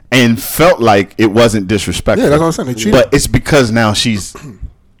women and felt like it wasn't disrespectful. Yeah, that's what I'm saying. They cheated. But it's because now she's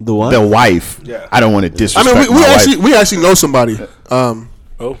the wife. Yeah. I don't want to disrespect. I mean, we actually know somebody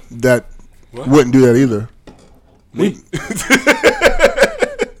that wouldn't do that either.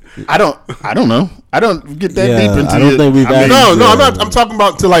 I don't know. I don't get that deep into it. I don't think we've No, I'm not. I'm talking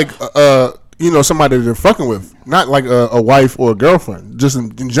about to like somebody that they're fucking with, not like a wife or a girlfriend, just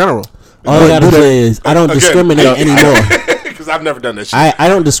in general. All I gotta say is I don't discriminate anymore. Because I've never done that shit. I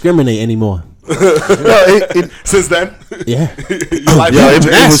don't discriminate anymore. Since then, yeah.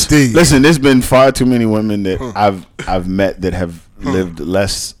 Listen, there's been far too many women that I've met that have lived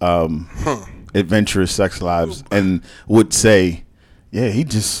less adventurous sex lives and would say, yeah, he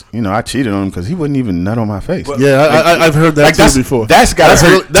just, I cheated on him because he wouldn't even nut on my face. I've heard that too before. That's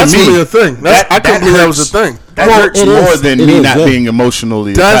really a thing. I couldn't believe that was a thing. That hurts more than me not being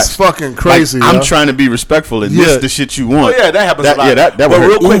emotionally That's attached. fucking crazy. Like, I'm trying to be respectful and this the shit you want. Oh, yeah, that happens a lot. Yeah, that but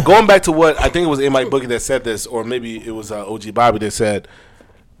real quick, going back to what I think it was A. Mike Boogie that said this, or maybe it was OG Bobby that said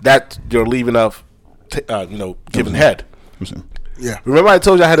that you're leaving off, giving head. Yeah. Remember I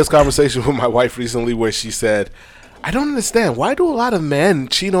told you I had this conversation with my wife recently where she said, I don't understand. Why do a lot of men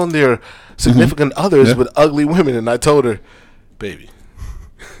cheat on their significant others with ugly women? And I told her, baby,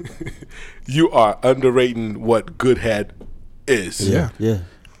 you are underrating what good head is. Yeah.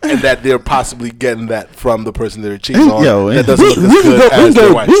 And that they're possibly getting that from the person they're cheating on. That doesn't look we as good as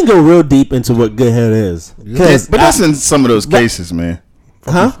their wife. We can go real deep into what good head is. But that's in some of those cases, man.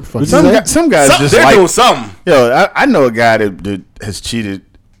 Huh? Some guys just they're like doing something. Yo, I know a guy that has cheated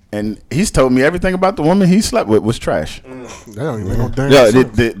and he's told me everything about the woman he slept with was trash. That don't even make no damn Yeah,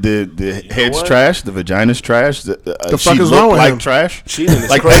 sense. the head's trash, the vagina's trash. The fuck she is wrong looked with like him? trash. Cheating is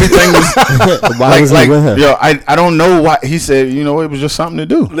Like crazy. everything was Why was he with her? yo. I don't know why he said. You know, it was just something to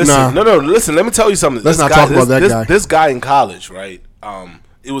do. Listen, Nah. no. Listen, let me tell you something. Let's This not guy- talk about that this- guy. This guy in college, right?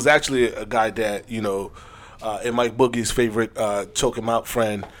 It was actually a guy that and Mike Boogie's favorite choke him out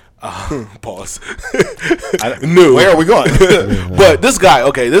friend. Pause. Knew. Where are we going? But this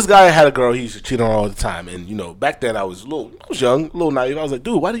guy had a girl he used to cheat on all the time, and back then I was young, a little naive. I was like,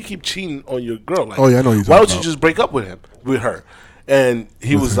 dude, why do you keep cheating on your girl? Like, Oh, yeah, I know you're why talking don't you about. just break up with her? And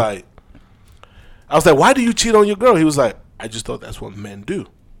he was like, I was like, why do you cheat on your girl? He was like, I just thought that's what men do.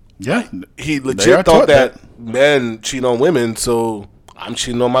 Yeah, He They are legit taught thought that men cheat on women, so I'm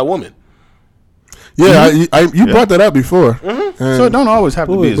cheating on my woman. Yeah, you brought that up before. So it don't always have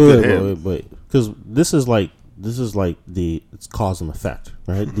to be as good head. Wait, because this is like it's cause and effect,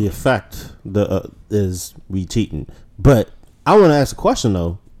 right? The effect is we cheating, but I want to ask a question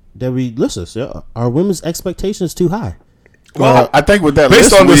though. That we listen, are women's expectations too high? Well, I think with that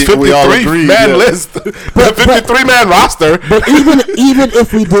Based list, on this we all 53 agree. man yeah. list, the 53 man roster. But even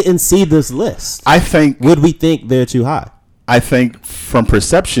if we didn't see this list, I think would we think they're too high? I think from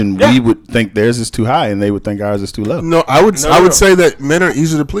perception, Yeah. we would think theirs is too high, and they would think ours is too low. No, I would No. say that men are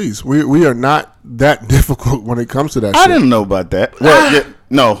easy to please. We are not that difficult when it comes to that. I shit. didn't know about that. Well, yeah,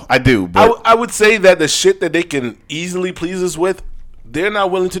 no, I do. But I would say that the shit that they can easily please us with, they're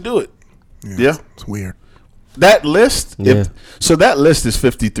not willing to do it. yeah, It's weird. that list. Yeah. So that list is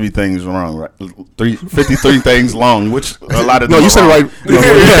 53 things wrong, right? 53 things long, which a lot of No, them you are said it wrong. right. No,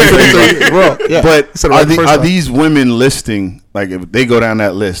 yeah, well, yeah. But You said it right the first are time. these women listing, like if they go down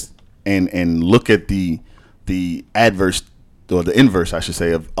that list and look at the adverse or the inverse, I should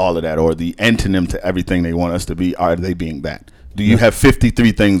say, of all of that, or the antonym to everything they want us to be, are they being that? Do you have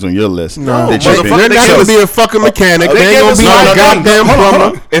 53 things on your list? No, that you've motherfucker, been- they're they not gave going us- to be a fucking mechanic. they They ain't gave going us to be no, no no, no, goddamn Hold on, plumber.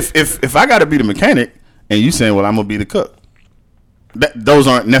 hold on. If I got to be the mechanic and you saying, well, I'm gonna be the cook, those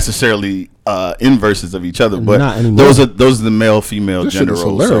aren't necessarily inverses of each other, but Not anymore. those are the male female This shit gender is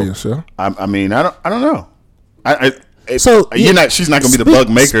roles. hilarious, So, yeah. I mean, I don't know. So, You're not. She's not gonna be the bug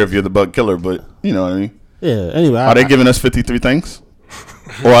maker if you're the bug killer, but you know what I mean. Yeah. Anyway, Are they giving us 53 things,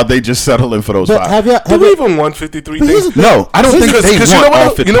 or are they just settling for those But 5? have y'all? Do we even want 53 things? No, I don't think they Because want you know all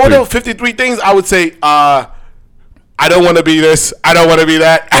what? 53. You know what? Though? 53 things. I would say. I don't want to be this. I don't want to be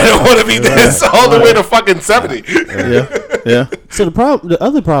that. I don't want to be this. All the way to fucking 70. Yeah. So the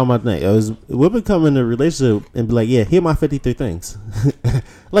other problem I think is women come in a relationship and be like, "Yeah, here are my 53 things."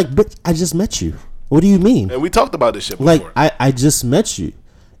 Like, bitch, I just met you. What do you mean? And we talked about this shit before. Like, I just met you,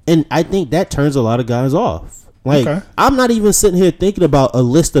 and I think that turns a lot of guys off. Like, Okay. I'm not even sitting here thinking about a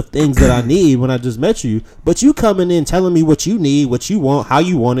list of things that I need when I just met you, but you coming in telling me what you need, what you want, how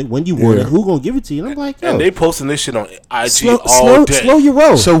you want it, when you want it, who gonna give it to you? And I'm like, yo, and they posting this shit on IG slow, all day. slow your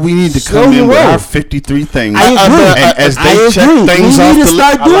roll. So we need to Slow come your in with roll. our 53 things. I agree. And as I they check agree. things We off need to the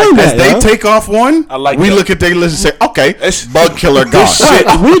start list, doing as that, they yo. take off one, I like we that. look at their list and say, okay, It's- bug killer gone. shit-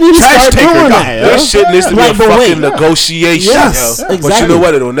 we need to Trash start taker doing gone. that. yo. This shit needs to be Like, a but wait, fucking negotiation. Yes, yo. But you exactly. know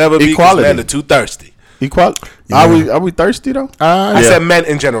what? It'll never be because Equality. men are too thirsty. Equality. Are we thirsty though? I said men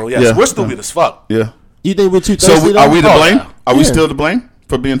in general. Yes, Yeah. we're stupid as fuck. Yeah. You think we're too So thirsty? are we to Oh, blame? yeah. Are we Yeah. still to blame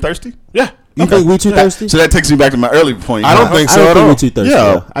for being thirsty? Yeah. You think we too thirsty? So that takes me back to my early point. I don't think I so don't at think all. we're too thirsty.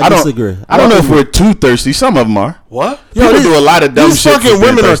 Yeah, yo. I disagree. I don't know if we're too thirsty. Some of them are. What? People do a lot of dumb These shit. for fucking being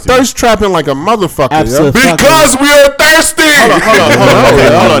women are thirsty. thirst trapping like a motherfucker. Yo. Absolutely. Because we are thirsty. Hold on.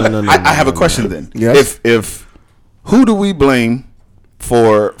 No, Hold on. no, I have a question then. Yes. If who do we blame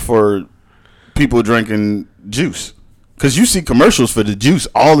for people drinking juice? Because you see commercials for the juice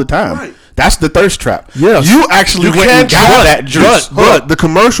all the time. Right. That's the thirst trap. Yes. You actually went and got that juice. But the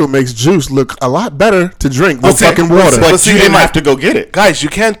commercial makes juice look a lot better to drink than Okay, fucking water. But see, you didn't they have might- to go get it. Guys, you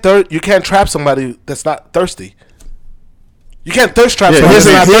can't trap somebody that's not thirsty. You can't thirst trap Yeah, somebody here's,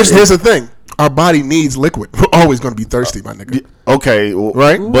 that's not thirsty. here's the thing. Our body needs liquid. We're always going to be thirsty, my nigga. Okay, well,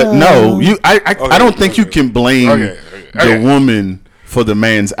 Right? But no, I don't think you can blame Okay. the woman for the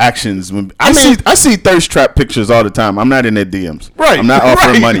man's actions. I see thirst trap pictures all the time. I'm not in their DMs. Right. I'm not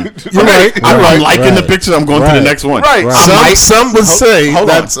offering Right. money. You're right. I'm liking the Right. pictures. I'm going to the Right. next one. Right. Some would say hold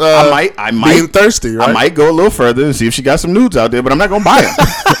on. that's I might being thirsty, right? I might go a little further and see if she got some nudes out there, but I'm not going to buy them.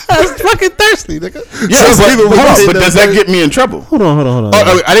 That's fucking thirsty, nigga. Yeah, but does that get me in trouble? Hold on.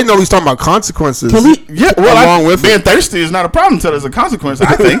 I didn't know we was talking about consequences. Being thirsty is not a problem until there's a consequence,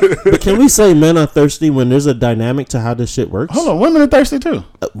 I think. But can we say men are thirsty when there's a dynamic to how this shit works? Hold on, women are thirsty too.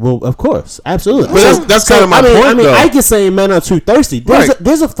 Well, of course, absolutely. But that's kind of my point, though. I can say men are too thirsty.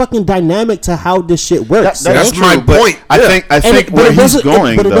 There's a fucking dynamic to how this shit works. That's my point. I think where he's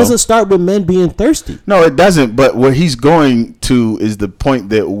going, but it doesn't start with men being thirsty. No, it doesn't. But where he's going to is the point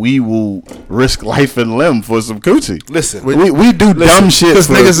that we will risk life and limb for some coochie. Listen, we do dumb shit. Because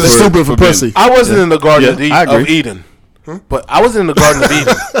niggas are stupid for pussy. I wasn't in the Garden of Eden. But I wasn't in the Garden of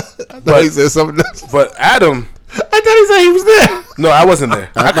Eden. I thought he said something else. But Adam, I thought he said he was there. No, I wasn't there.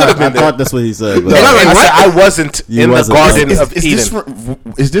 I could have been there. I thought that's what he said. No, I wasn't in the Garden of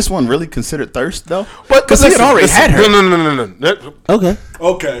Eden. Is this one really considered thirst though? But because he already had her. No.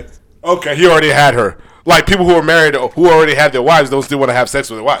 Okay. He already had her. Like people who are married who already have their wives don't still want to have sex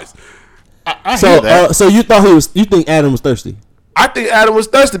with their wives. So you think Adam was thirsty? I think Adam was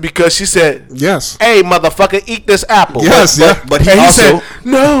thirsty because she said, "Yes, hey motherfucker, eat this apple." Yes, but he said,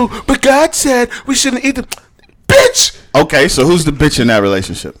 "No, but God said we shouldn't eat the bitch." Okay, so who's the bitch in that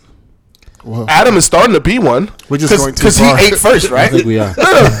relationship? Well, Adam is starting to be one. We're just going too because far. he ate first, right? I think we are.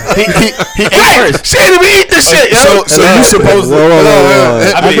 He ate first. She didn't even eat this shit. So you supposed to?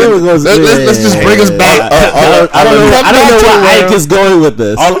 Let's just bring us back. I don't know where Ike is going with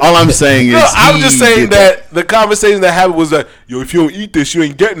this. All I'm saying is, I'm just saying that the conversation that happened was that, yo, if you don't eat this, you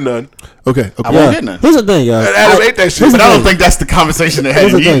ain't getting none. Okay. I won't get none. Here's the thing, y'all. Adam ate that shit, but I don't think that's the conversation that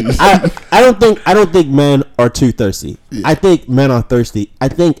had eaten. I don't think men are too thirsty. Yeah. I think men are thirsty. I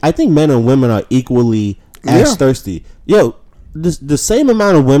think men and women are equally as thirsty. Yo, the same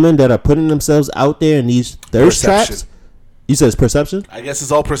amount of women that are putting themselves out there in these thirst traps. You said it's perception? I guess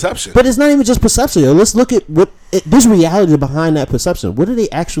it's all perception. But it's not even just perception, yo. Let's look at there's reality behind that perception. What are they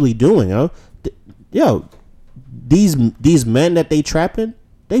actually doing, yo? These men that they trapping,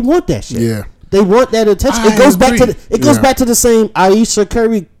 they want that shit. Yeah. They want that attention. It goes back to the same Aisha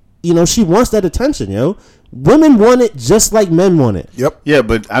Curry. She wants that attention, yo. Women want it just like men want it. Yep. Yeah,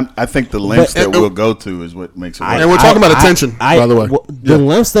 but I think the lengths that we'll go to is what makes it work. And we're talking about attention, by the way. The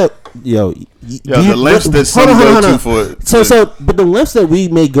lengths that the lengths that some go to for it. But the lengths that we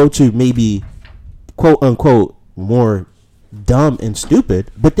may go to may be quote unquote more dumb and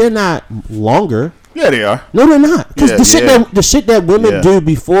stupid, but they're not longer. Yeah, they are. No, they're not. Because the shit that women do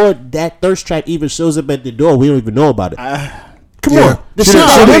before that thirst trap even shows up at the door, we don't even know about it. Come on. She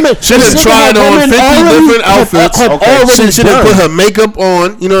done tried on 50 different outfits. She done put her makeup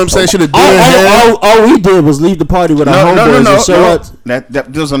on. You know what I'm saying? She done did her hair. All we did was leave the party with our homeboys and show up.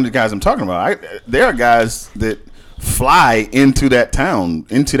 Those are the guys I'm talking about. There are guys that fly into that town,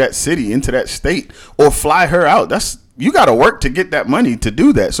 into that city, into that state, or fly her out. You got to work to get that money to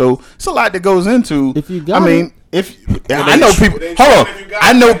do that. So it's a lot that goes into. I know people. Hold on,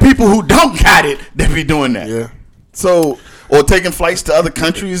 I know people who don't got it that be doing that. Yeah. So or taking flights to other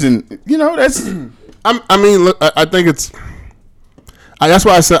countries, and that's. Look, I think it's. That's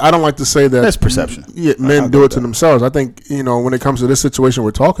why I said I don't like to say that. That's perception. Yeah, men do it to themselves. I think when it comes to this situation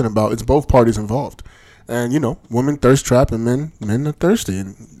we're talking about, it's both parties involved, and women thirst trap and men are thirsty,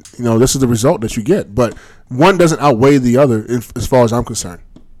 and this is the result that you get. But one doesn't outweigh the other as far as I'm concerned.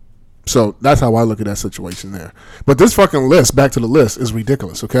 So that's how I look at that situation there. But this fucking list, back to the list, is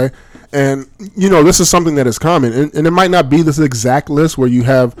ridiculous, okay? And, this is something that is common. And it might not be this exact list where you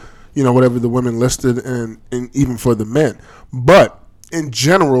have, whatever the women listed and even for the men. But in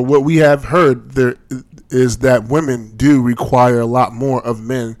general, what we have heard there is that women do require a lot more of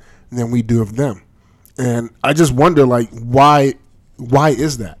men than we do of them. And I just wonder, why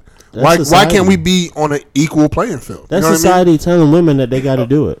is that? Why can't we be on an equal playing field? That's society telling women that they got to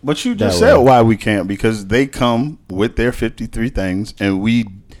do it. But you just said why we can't, because they come with their 53 things and we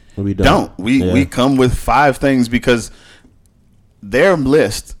don't. We come with 5 things because their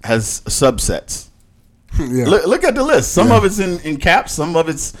list has subsets. Yeah. Look at the list. Some of it's in caps. Some of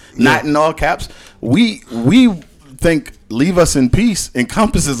it's not in all caps. We think leave us in peace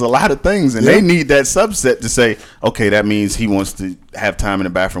encompasses a lot of things, and they need that subset to say, okay, that means he wants to have time in the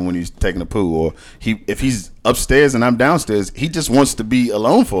bathroom when he's taking a poo, or if he's upstairs and I'm downstairs, he just wants to be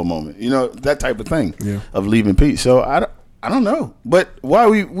alone for a moment, that type of thing of leaving peace. So I don't know, but why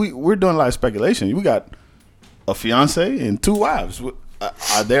we're doing a lot of speculation. We got a fiance and 2 wives.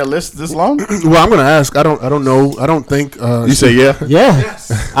 Are their lists this long? Well, I'm going to ask. I don't know. I don't think. You say yeah? Yeah.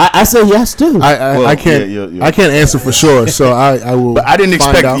 Yes. I say yes too. I can't. I can't answer for sure. So I will. But I didn't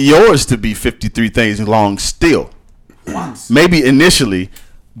expect yours to be 53 things long. Still, maybe initially,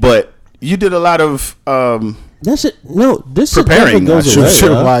 but you did a lot of That shit, no, this preparing shit goes away.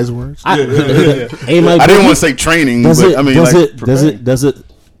 Shit, wise words. I didn't want to say training, does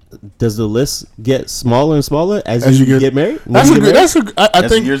the list get smaller and smaller as you get married? I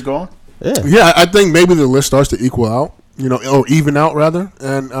think years go on. Yeah, I think maybe the list starts to equal out, or even out rather,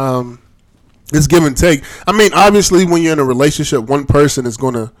 and it's give and take. I mean, obviously, when you're in a relationship, one person is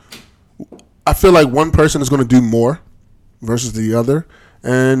gonna. I feel like one person is gonna do more versus the other,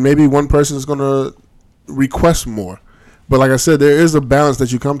 and maybe one person is gonna request more. But like I said, there is a balance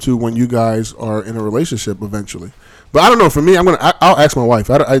that you come to when you guys are in a relationship eventually. But I don't know. For me, I'll ask my wife.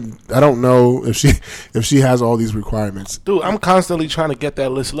 I don't know if she has all these requirements. Dude, I'm constantly trying to get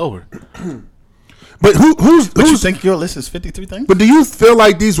that list lower. But who's you think your list is 53 things? But do you feel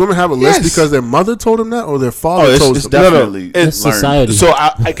like these women have a list because their mother told them that or their father told them? Definitely it's society. So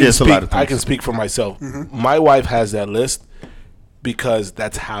I can speak for myself. Mm-hmm. My wife has that list because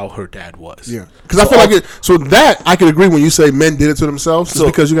that's how her dad was. Yeah, because I feel like that I can agree when you say men did it to themselves. It's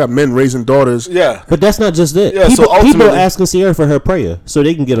because you got men raising daughters. Yeah, but that's not just it. Yeah, people asking Sierra for her prayer so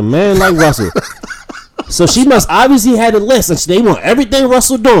they can get a man like Russell. So she must obviously had a list, and they want everything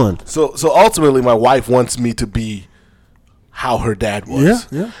Russell doing. So ultimately, my wife wants me to be how her dad was.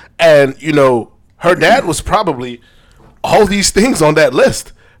 Yeah. And her dad was probably all these things on that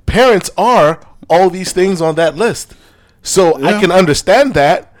list. Parents are all these things on that list. So I can understand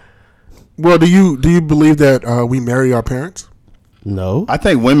that. Well, do you believe that we marry our parents? No, I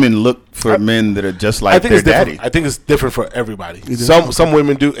think women look for men that are just like their daddy. I think it's different for everybody. Some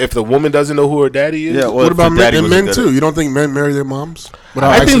women do. If the woman doesn't know who her daddy is, what about men too? You don't think men marry their moms?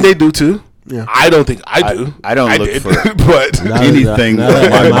 I think they do too. Yeah. I don't think I do. I don't look for but anything like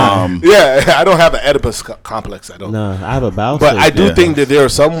my mom. Yeah, I don't have an Oedipus complex. I don't. No, I have a bowel. But I do think that there are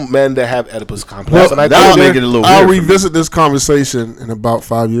some men that have Oedipus complex. Well, and that would make it a little weird. I'll revisit this conversation in about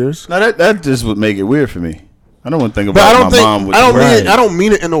 5 years. No, that just would make it weird for me. I don't want to think about my mom. I don't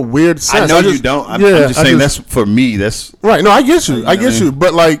mean it in a weird sense. I know you don't. I'm just saying that's for me. That's right. No, I get you. I get you.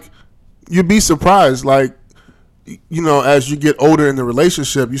 But like, you'd be surprised. Like, as you get older in the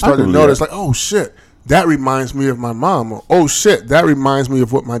relationship, you start to notice, like, oh shit, that reminds me of my mom, or oh shit, that reminds me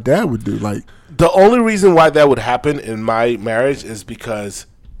of what my dad would do. Like, the only reason why that would happen in my marriage is because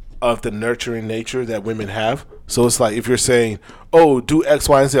of the nurturing nature that women have. So it's like if you're saying, oh, do X,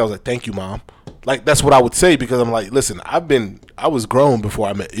 Y, and Z, I was like, thank you, Mom. Like, that's what I would say because I'm like, listen, I was grown before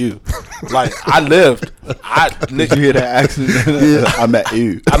I met you. Like, I lived. Did you hear that accent? I met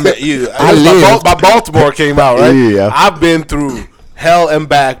you. My Baltimore came out, right? Yeah. I've been through hell and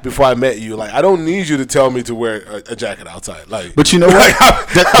back before I met you. Like, I don't need you to tell me to wear a jacket outside. Like, but you know what?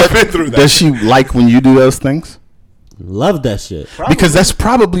 I've been through that. Does she like when you do those things? Love that shit. Probably. Because that's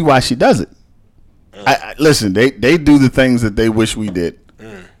probably why she does it. Listen, they do the things that they wish we did.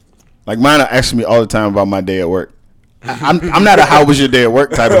 Like, mine are asking me all the time about my day at work. I'm not a how was your day at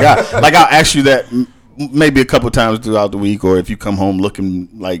work type of guy. Like, I'll ask you that maybe a couple times throughout the week, or if you come home looking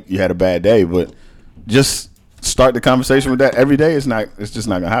like you had a bad day. But just start the conversation with that every day. It's just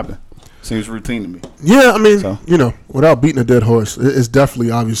not gonna happen. Seems routine to me. Yeah, I mean, without beating a dead horse, it's definitely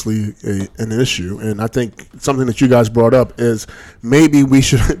obviously an issue. And I think something that you guys brought up is maybe we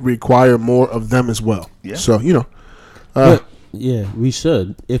should require more of them as well. Yeah. So, yeah, we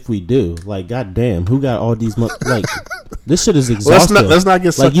should if we do. Like, goddamn, who got all these like? This shit is exhausting. Let's not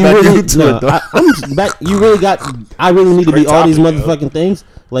get sucked you back really, into no, it. I'm back. You really got. I really need to be all these motherfucking things.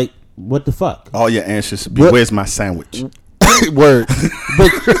 Like, what the fuck? All your answers should be, where's my sandwich? Word.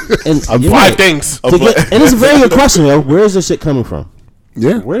 But and five things. And it's a very good question, yo. Where is this shit coming from?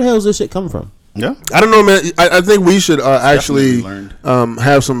 Yeah. Where the hell is this shit coming from? Yeah. I don't know, man. I think we should actually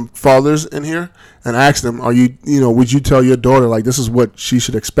have some fathers in here and ask them, would you tell your daughter, like, this is what she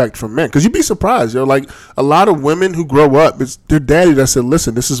should expect from men? Because you'd be surprised, yo. Like, a lot of women who grow up, it's their daddy that said,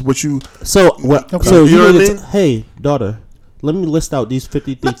 listen, this is what you... So, so you know what I mean? Hey, daughter, let me list out these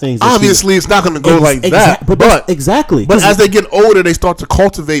 53 things. Obviously, it's not going to go like that. But exactly. But as they get older, they start to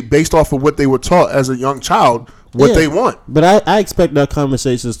cultivate based off of what they were taught as a young child, what they want. But I expect our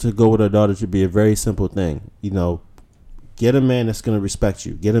conversations to go with our daughter to be a very simple thing. Get a man that's going to respect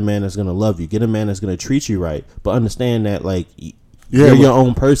you. Get a man that's going to love you. Get a man that's going to treat you right. But understand that, like, you're your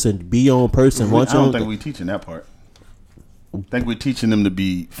own person. Be your own person. I don't think we're teaching that part. I think we're teaching them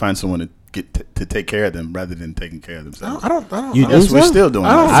to find someone to get to take care of them rather than taking care of themselves. I don't. Yes, we're still doing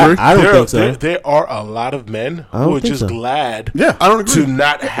that. I don't think so. There are a lot of men who are just glad I don't agree. to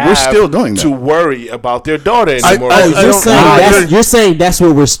not have we're still doing that. to worry about their daughter anymore. You're saying that's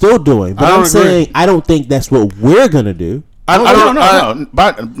what we're still doing. But I'm saying I don't think that's what we're going to do.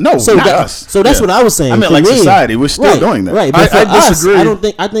 No. So that's what I was saying. I mean, like society, we're still doing that. Right. But I disagree.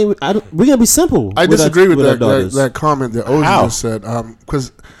 I think we're gonna be simple. I disagree with that comment that Oji just said.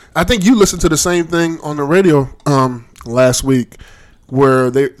 Because I think you listened to the same thing on the radio last week, where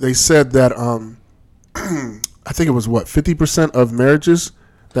they said that I think it was 50% of marriages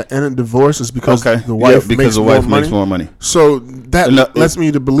that end in divorce is because the wife makes more money. So that lets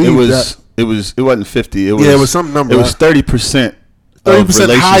me to believe that it wasn't 50. It was some number. It was 30%.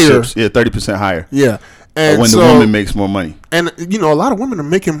 30% higher. Yeah, 30% higher. Yeah. And when the woman makes more money. And, a lot of women are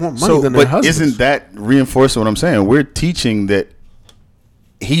making more money than their husbands. Isn't that reinforcing what I'm saying? We're teaching that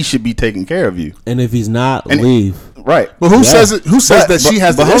he should be taking care of you. And if he's not, leave. Right. But who says that she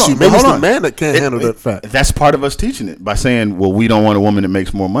has the issue? Maybe it's the man that can't handle that fact. That's part of us teaching it by saying, well, we don't want a woman that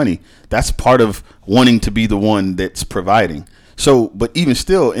makes more money. That's part of wanting to be the one that's providing. So, but even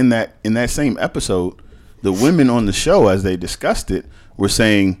still, in that same episode, the women on the show, as they discussed it, were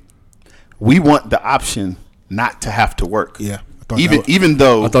saying, we want the option not to have to work. Yeah. Even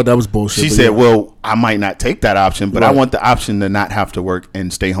though I thought that was bullshit. She said, well, I might not take that option, but I want the option to not have to work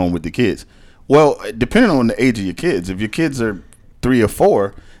and stay home with the kids. Well, depending on the age of your kids, if your kids are 3 or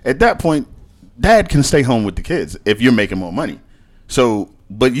 4, at that point, dad can stay home with the kids if you're making more money. So,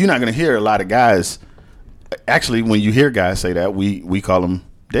 but you're not going to hear a lot of guys. Actually, when you hear guys say that, we call them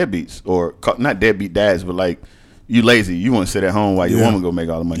deadbeats, or not deadbeat dads, but like, you lazy. You want to sit at home while your woman go make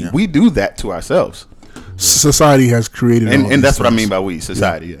all the money. Yeah. We do that to ourselves. Society has created and that's what I mean by we,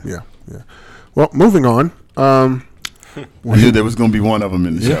 society. Yeah. Well, moving on. We knew there was going to be one of them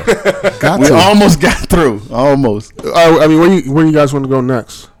in the show. We almost got through. Almost. I mean, where you guys want to go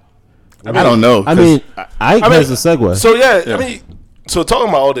next? I don't know. I mean, has a segue. So, I mean, so talking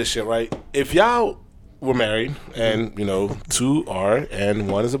about all this shit, right? If y'all were married and, 2 are, and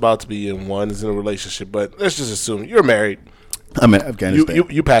 1 is about to be, and 1 is in a relationship, but let's just assume you're married. I'm in Afghanistan.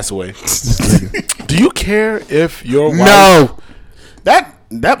 You pass away. Do you care if your wife... No.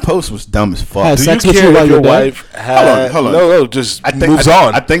 That post was dumb as fuck. Do you care if your wife had... Hold on. No, just moves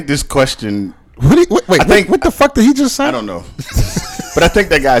on. I think this question... Wait, what the fuck did he just say? I don't know. But I think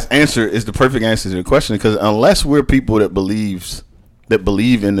that guy's answer is the perfect answer to the question, because unless we're people that believe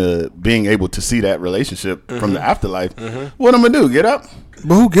in the being able to see that relationship from the afterlife, what I'm going to do? Get up?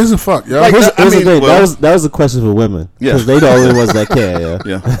 But who gives a fuck, yo? That was a question for women. Because they the only ones that care,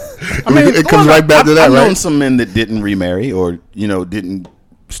 yeah. I mean, it comes right back to that, right? I've known some men that didn't remarry or, didn't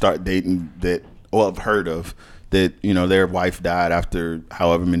start dating I've heard of that, their wife died after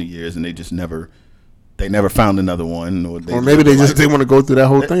however many years and they just never found another one. Or maybe they want to go through that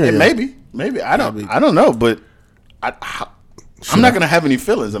whole thing. Maybe. I don't know, but I'm not going to have any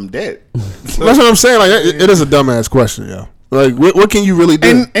feelings. I'm dead. So, that's what I'm saying. Like, it is a dumbass question, yo. Like, what can you really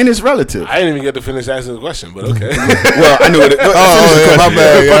do? And it's relative. I didn't even get to finish answering the question, but okay. Well, I knew it. My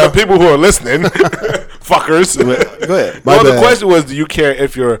bad. For the people who are listening, fuckers. Go ahead. The question was, do you care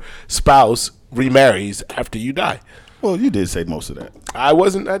if your spouse remarries after you die? Well, you did say most of that. I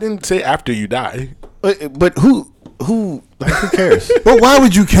didn't say after you die. But who cares? But why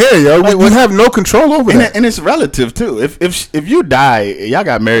would you care, yo? We have no control over that. And it's relative too. If you die, y'all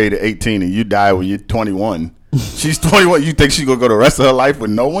got married at 18 and you die when you're 21. She's 21. You think she's gonna go the rest of her life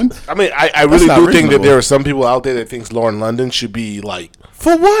with no one? I mean, I really do think that there are some people out there that thinks Lauren London should be like,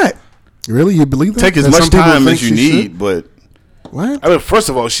 for what? Really, you believe that? Take as much time as you need, but what? I mean, first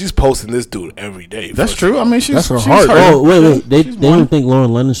of all, she's posting this dude every day. That's true. I mean, that's her heart. Oh, wait. They don't think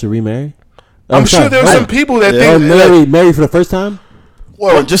Lauren London should remarry? I'm sure there's some people that think married for the first time.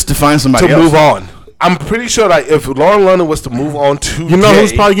 Well, just to find somebody to move on. I'm pretty sure that if Lauren London was to move on today,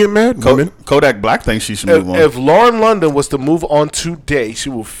 who's probably getting married? Kodak Black thinks she should move on. If Lauren London was to move on today, she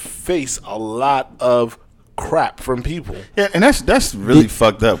will face a lot of crap from people. Yeah, and that's really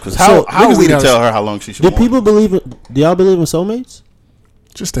fucked up. Because how are we to tell her how long she should? Do y'all believe in soulmates?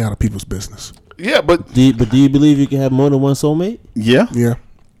 Just stay out of people's business. Yeah, but do you believe you can have more than one soulmate? Yeah.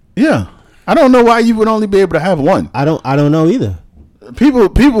 I don't know why you would only be able to have one. I don't know either.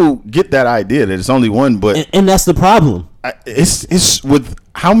 People get that idea that it's only one, but and that's the problem. It's with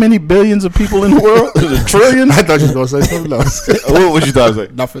how many billions of people in the world? Is it trillions? I thought you were going to say something else. What you thought I was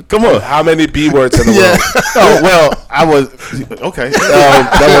saying? Nothing. Come on. How many B words in the world? Oh, well, I was okay.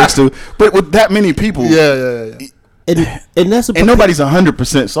 That works too. But with that many people, yeah. And that's nobody's 100%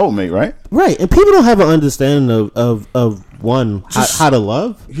 soulmate, right? Right, and people don't have an understanding of how to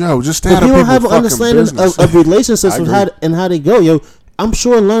love. Yo, just stay out of people's people's fucking business. People don't have an understanding of relationships and how they go. Yo, I'm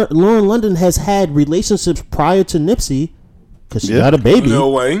sure Lauren London has had relationships prior to Nipsey because she had a baby. No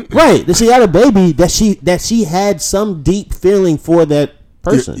way. Right, that she had a baby that she had some deep feeling for that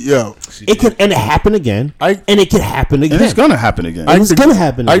person. Yeah. It can, and it happened again. And it can happen again. And it's gonna happen again. It's gonna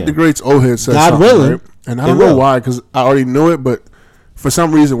happen again. Ike the Great's old head said God something, willing, right? And I don't know why, because I already knew it, but for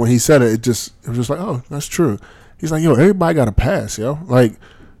some reason when he said it, it was just like, oh, that's true. He's like, yo, everybody got a pass, yo. Like,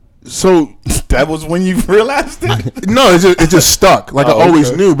 so that was when you realized it. No, it just stuck. Like I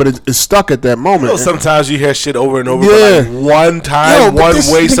always knew, but it stuck at that moment. You know, sometimes you hear shit over and over. Yeah. But like one time, one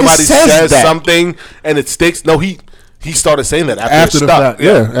way somebody says something and it sticks. No, he started saying that after the stuck. fact.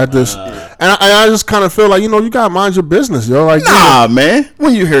 Yeah, at this, and I just kind of feel like, you know, you gotta mind your business, yo. Like, nah, man.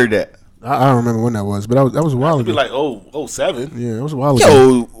 When you heard that, I don't remember when that was, but that was a while ago. Be like, 07. Yeah, it was a while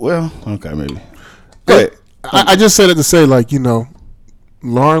ago. Well, okay, maybe. Go ahead. I just said it to say, like, you know,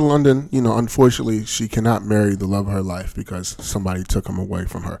 Lauren London, you know, unfortunately, she cannot marry the love of her life because somebody took him away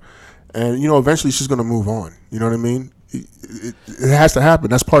from her. And, you know, eventually she's going to move on. You know what I mean? It has to happen.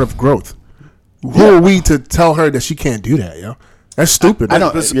 That's part of growth. Who are we to tell her that she can't do that, yo? That's stupid. I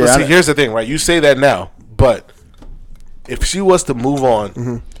know. But see, here's the thing, right? You say that now, but if she was to move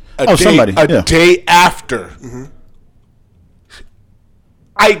on a day after,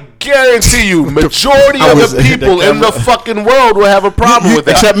 I guarantee you, majority of the people in the fucking world will have a problem with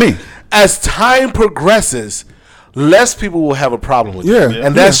that. Except me. As time progresses, less people will have a problem with it.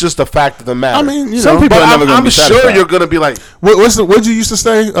 And that's just a fact of the matter. I mean, some people are never going to be satisfied. I'm sure you're going to be like, what'd you used to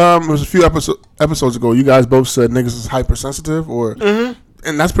say? It was a few episodes ago. You guys both said niggas is hypersensitive, and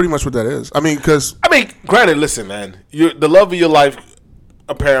that's pretty much what that is. I mean, granted, listen, man, the love of your life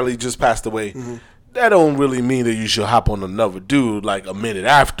apparently just passed away. That don't really mean that you should hop on another dude like a minute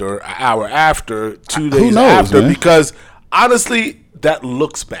after, an hour after, 2 days after, man. Because honestly, that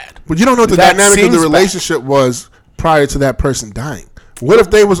looks bad. But you don't know what the dynamic of the relationship was prior to that person dying. What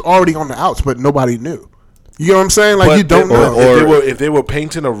if they was already on the outs, but nobody knew? You know what I'm saying? Like, you don't know. Or if they were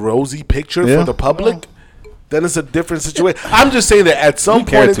painting a rosy picture for the public, then it's a different situation. I'm just saying that at some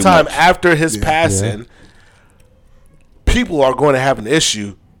point in time after his passing, people are going to have an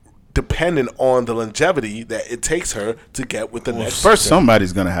issue depending on the longevity that it takes her to get with the next person.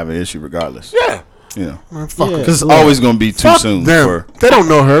 Somebody's going to have an issue regardless. Yeah. Yeah, because it's always going to be too soon. They don't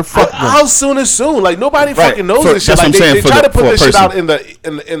know her. How soon is soon? Like, nobody fucking knows this shit. Like, they try to put this shit out in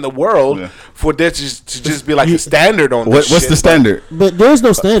the world for this to just be like a standard on this shit. What's the standard? But there's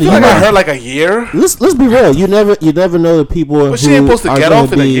no standard. You got her like a year. Let's be real. You never know the people who she ain't supposed to get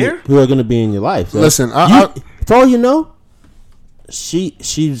off in a year. Who are going to be in your life. So listen, for all you know, she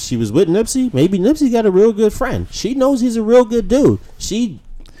was with Nipsey. Maybe Nipsey got a real good friend. She knows he's a real good dude.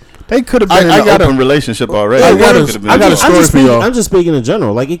 They could have been in an open relationship already. I got a story for y'all. I'm just speaking in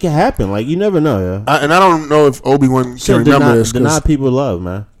general. Like, it can happen. Like, you never know, and I don't know if Obi-Wan can remember this. Deny people love,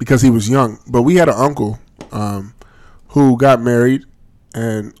 man. Because he was young. But we had an uncle who got married,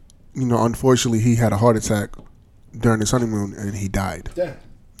 and, you know, unfortunately, he had a heart attack during his honeymoon, and he died. Yeah.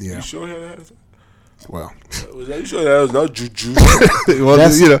 You sure he had that? Well, you sure that was no juju? Well,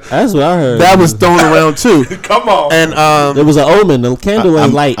 that's what I heard. That was thrown around too. Come on. And there was an omen. The candle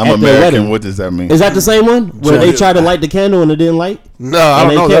ain't light. I'm at American. The wedding. What does that mean? Is that the same one where they tried to light the candle and it didn't light? No, I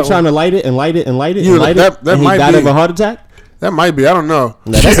don't know. They kept trying to light it and light it and light it and light it. That and might he died be of a heart attack. That might be. I don't know.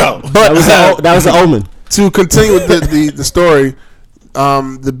 No, that was an omen. To continue with the story,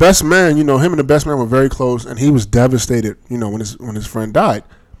 the best man, you know, him and the best man were very close, and he was devastated. You know, when his friend died,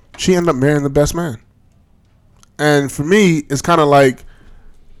 she ended up marrying the best man. And for me, it's kind of like,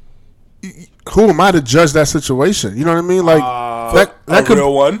 who am I to judge that situation? You know what I mean? Like that could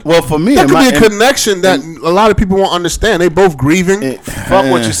real one. Well, for me, that could be a connection that a lot of people won't understand. They both grieving. Fuck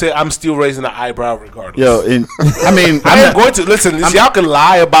what you say. I'm still raising an eyebrow regardless. Yo, I mean, I am going to listen. Y'all can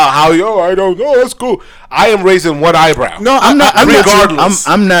lie about how I don't know. That's cool. I am raising one eyebrow. No, I'm not. Regardless,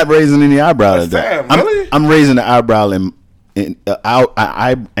 I'm not raising any eyebrow at that. Really? I'm raising an eyebrow an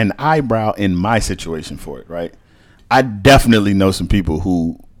eyebrow in my situation for it, right? I definitely know some people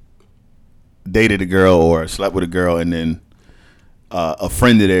who dated a girl or slept with a girl, and then a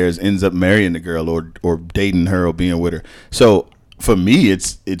friend of theirs ends up marrying the girl or dating her or being with her. So for me,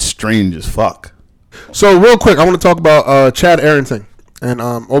 it's strange as fuck. So real quick, I want to talk about Chad Arrington, and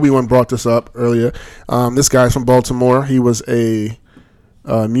Obi-Wan brought this up earlier. This guy's from Baltimore. He was a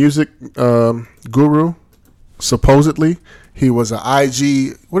music guru, supposedly. He was an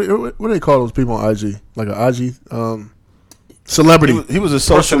IG. What do they call those people on IG? Like an IG celebrity. He was a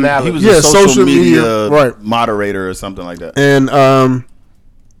social media moderator or something like that. And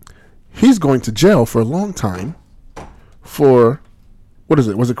he's going to jail for a long time for, what is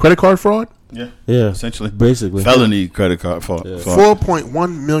it? Was it credit card fraud? Yeah, essentially, basically felony credit card fraud.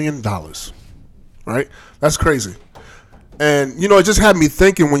 $4.1 million. Right, that's crazy. And it just had me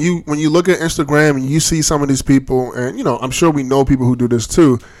thinking when you look at Instagram and you see some of these people, and I'm sure we know people who do this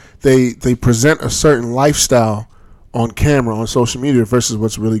too. They present a certain lifestyle on camera on social media versus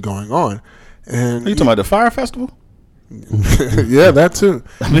what's really going on. And are you talking about the Fire Festival? Yeah, that too.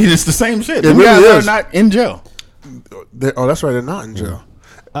 I mean, it's the same shit. It really is. They're not in jail. That's right. They're not in jail.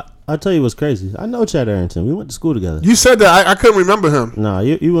 I'll tell you what's crazy. I know Chad Arrington. We went to school together. You said that. I couldn't remember him. Nah,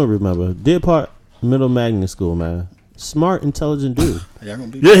 you won't remember. Deer Park Middle Magnet School, man. Smart, intelligent dude. Yeah,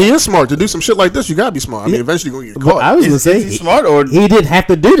 he is smart. To do some shit like this, you gotta be smart. I mean, eventually you're gonna get caught. I was gonna say, is he smart or he didn't have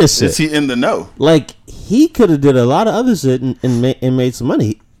to do this shit. Is he in the know? Like, he could have did a lot of other shit and made some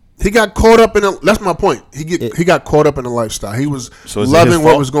money. He got caught up in that's my point. He got caught up in the lifestyle. He was loving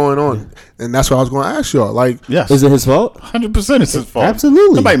what was going on, and that's what I was going to ask y'all. Like, yes, is it his fault? 100% it's his fault.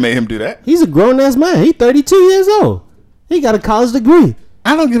 Absolutely, nobody made him do that. He's a grown ass man. He's 32 years old. He got a college degree.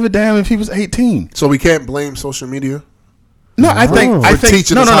 I don't give a damn if he was 18. So we can't blame social media. No, I think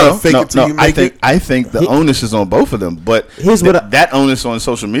teaching us how to fake it till you make it. I think the onus is on both of them, but that onus on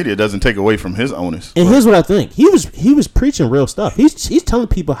social media doesn't take away from his onus. And here's what I think: he was preaching real stuff. He's telling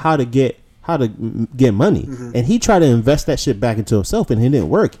people how to get money, and he tried to invest that shit back into himself, and it didn't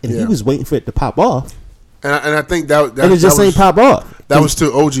work. And he was waiting for it to pop off. And I think that and it just ain't pop off. That was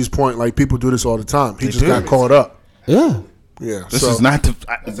to OG's point. Like, people do this all the time. He just got caught up. Yeah. This is not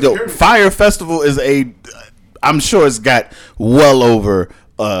the Fire Festival is I'm sure it's got well over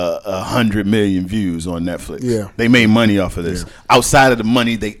 100 million views on Netflix. Yeah, they made money off of this outside of the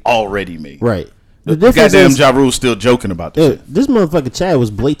money they already made. Right. The goddamn Ja Rule's still joking about this. This motherfucker Chad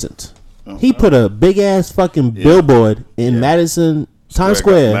was blatant. He put a big ass fucking billboard in Madison Times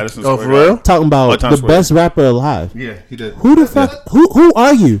Square. For real? Talking about the best rapper alive. Yeah, he did. Who the fuck? Who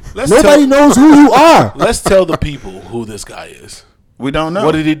are you? Nobody knows who you are. Let's tell the people who this guy is. We don't know.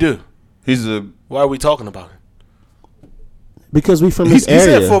 What did he do? Why are we talking about him? Because we from this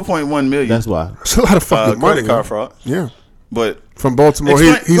area. He said 4.1 million. That's why. It's a lot of fucking money. Credit card fraud. Yeah. But from Baltimore, go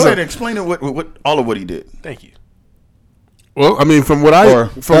ahead and explain all of what he did. Thank you. Well, I mean, from what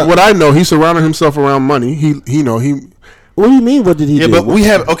I know, he surrounded himself around money. He. What do you mean? What did he do? Yeah, but we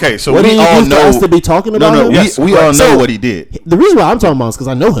have So what we all know us to be talking about him. Yes, we all know what he did. The reason why I'm talking about is because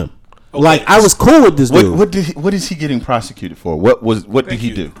I know him. Okay. Like, I was cool with this dude. What is he getting prosecuted for? What did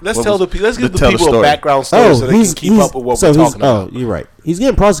he do? Let's give the people a background story so they can keep up with what we're talking about. Oh, you're right. He's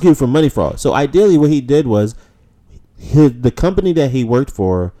getting prosecuted for money fraud. So ideally, what he did was the company that he worked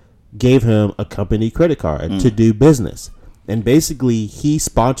for gave him a company credit card to do business, and basically he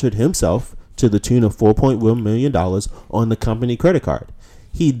sponsored himself to the tune of $4.1 million on the company credit card.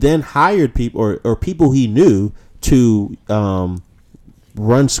 He then hired people or people he knew to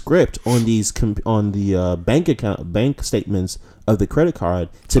run script on the bank statements of the credit card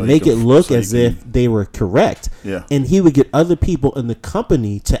to make it look as if they were correct. Yeah. And he would get other people in the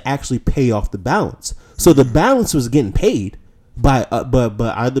company to actually pay off the balance. So the balance was getting paid by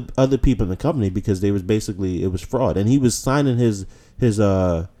other people in the company because they was basically, it was fraud, and he was signing his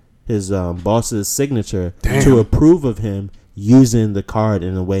boss's signature to approve of him using the card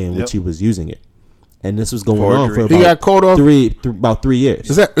in the way in which he was using it. And this was going on for about 3 years.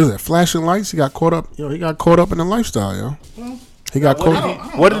 Is that flashing lights? He got caught up. He got caught up in the lifestyle, yo. He got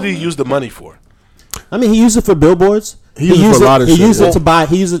caught. What did he use the money for? I mean, he used it for billboards. He used it to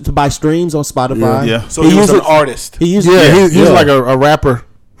buy streams on Spotify. Yeah. So he was an artist. He was like a rapper.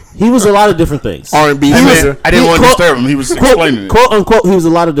 He was a lot of different things. R&B. I didn't want to disturb him. He was explaining it. Quote unquote, he was a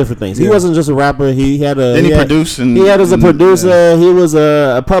lot of different things. He wasn't just a rapper. He had a. Then he produced. He had as a producer. Yeah. He was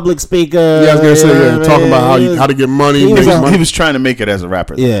a public speaker. Yeah, I was gonna say talking about how to get money. He was trying to make it as a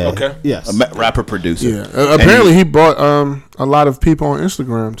rapper. Yeah. Okay. Yes. A rapper producer. Yeah. Apparently, he bought a lot of people on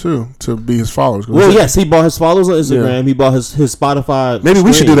Instagram too to be his followers. Well, yes, he bought his followers on Instagram. Yeah. He bought his Spotify. Maybe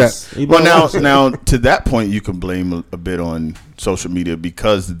we should do that. Well, now to that point, you can blame a bit on social media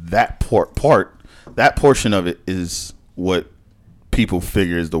because that portion of it is what people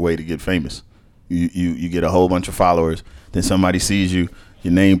figure is the way to get famous. You get a whole bunch of followers, then somebody sees you,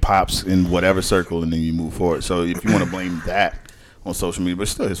 your name pops in whatever circle, and then you move forward. So if you want to blame that on social media, but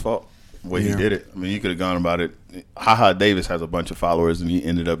it's still his fault the way he did it. I mean, he could have gone about it. HaHa Davis has a bunch of followers, and he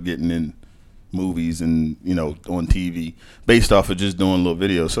ended up getting in movies and on TV based off of just doing little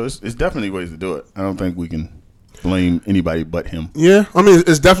videos. So it's definitely ways to do it. I don't think we can blame anybody but him. Yeah, I mean,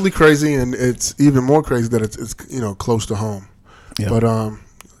 it's definitely crazy, and it's even more crazy that it's close to home. Yeah. But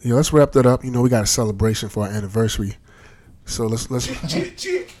let's wrap that up. We got a celebration for our anniversary, so let's.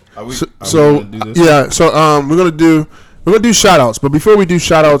 So we're gonna do shout outs, but before we do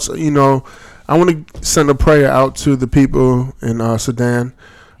shout outs, I want to send a prayer out to the people in Sudan.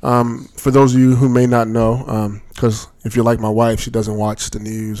 For those of you who may not know, because if you're like my wife, she doesn't watch the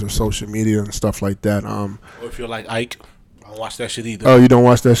news or social media and stuff like that. Or if you're like Ike, I don't watch that shit either. Oh, you don't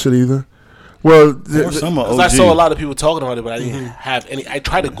watch that shit either? Well, because I saw a lot of people talking about it, but I didn't have any. I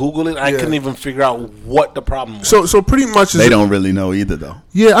tried to Google it, and I couldn't even figure out what the problem was. So pretty much, they don't really know either, though.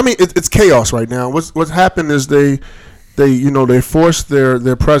 Yeah, I mean, it's chaos right now. What's happened is they forced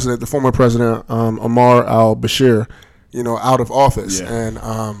their president, the former president, Omar al-Bashir, out of office, and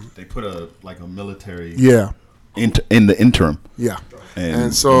they put a military in the interim. Yeah.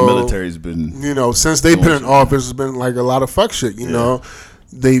 And so the military's been since they've been in office, there's been like a lot of fuck shit.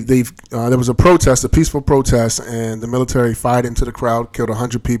 There was a protest, a peaceful protest, and the military fired into the crowd, killed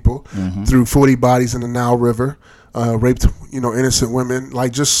 100 people, threw 40 bodies in the Nile River, raped innocent women,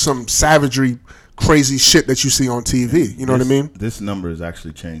 like just some savagery, crazy shit that you see on TV. You know what I mean? This number has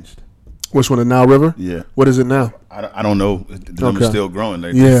actually changed. Which one, the Nile River? Yeah. What is it now? I don't know. The number's still growing.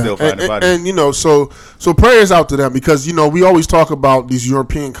 They're still finding bodies. And so prayers out to them, because we always talk about these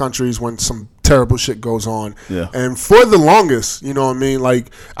European countries when some terrible shit goes on. Yeah. And for the longest,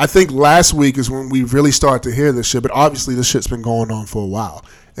 like I think last week is when we really started to hear this shit, but obviously this shit's been going on for a while.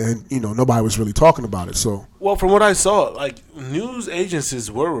 And nobody was really talking about it. So, well, from what I saw, like news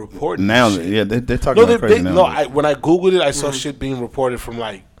agencies were reporting now. Shit. They're talking about crazy now. When I Googled it, I saw shit being reported from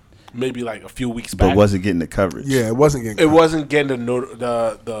maybe a few weeks back. But was it getting the coverage? Yeah, it wasn't getting. It wasn't getting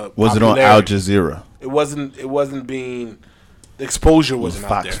the. Was it on Al Jazeera? It wasn't being. The exposure wasn't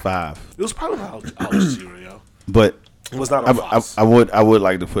Fox out there. 5. It was probably on Al Jazeera, yo. But it was not on Fox. I would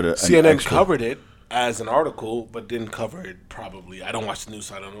like to put a CNN covered it as an article, but didn't cover it. Probably, I don't watch the news,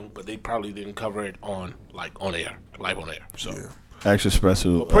 so I don't know. But they probably didn't cover it on air, live on air. So. Yeah. Extra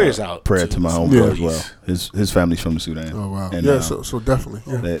special prayers out. Prayer to my homeboy as well. His family's from Sudan. Oh wow! And, so definitely.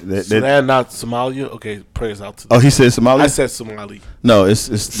 Yeah. Sudan, not Somalia. Okay, prayers out to. He said Somalia. I said Somali. No, it's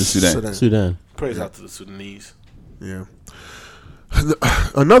the Sudan. Sudan. Prayers out to the Sudanese. Yeah.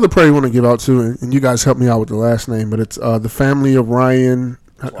 Another prayer you want to give out to, and you guys help me out with the last name, but it's the family of Ryan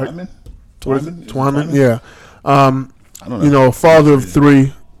Twyman. Yeah. I don't know. Father of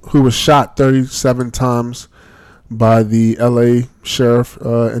 3 who was shot 37 times by the L.A. sheriff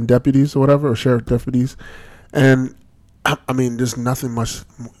and deputies or whatever, or sheriff deputies. And, I mean, there's nothing much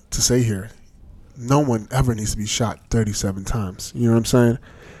to say here. No one ever needs to be shot 37 times. You know what I'm saying?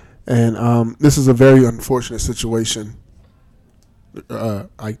 And this is a very unfortunate situation.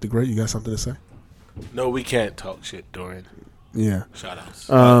 Ike the Great, you got something to say? No, we can't talk shit during shoutouts.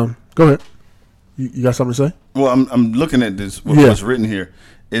 Go ahead. You got something to say? Well, I'm looking at this. What's written here?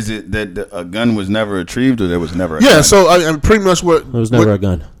 Is it that a gun was never retrieved, or there was never a gun? So I pretty much what... There was never a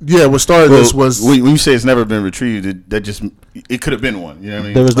gun. Yeah, what started this was... When you say it's never been retrieved, it could have been one. You know what I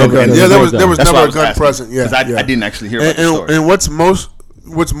mean? There was never, there was never a gun present. Yeah, because I didn't actually hear about the story. And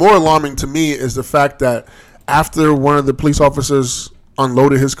what's more alarming to me is the fact that after one of the police officers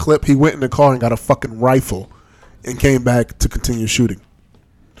unloaded his clip, he went in the car and got a fucking rifle and came back to continue shooting.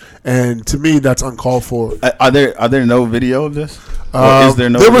 And to me, that's uncalled for. Are there no video of this? Is there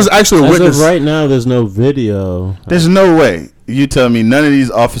no? There was actually a witness. As of right now, there's no video. There's no way. You tell me none of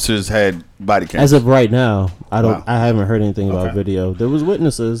these officers had body cams. As of right now, I haven't heard anything about video. There was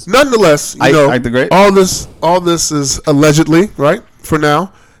witnesses. Nonetheless, Ike the Great. All this is allegedly, right? For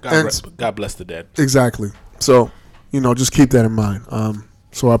now. God bless the dead. Exactly. So, just keep that in mind.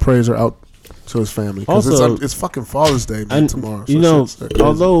 So our prayers are out to his family, because it's fucking Father's Day, man, tomorrow. So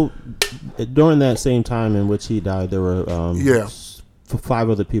although during that same time in which he died, there were 5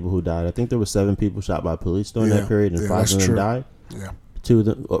 other people who died. I think there were 7 people shot by police during that period, and 5 of them died. Yeah. 2 of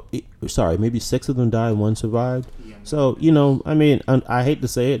them, maybe 6 of them died, 1 survived. Yeah. So I mean, I hate to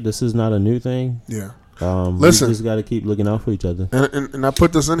say it, this is not a new thing. Yeah. Listen, we just got to keep looking out for each other. And I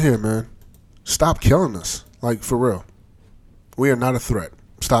put this in here, man. Stop killing us, like for real. We are not a threat.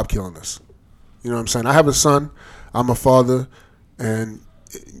 Stop killing us. You know what I'm saying? I have a son. I'm a father. And,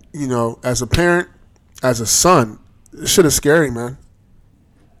 as a parent, as a son, this shit is scary, man.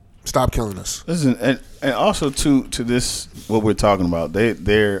 Stop killing us. Listen, and also to this, what we're talking about,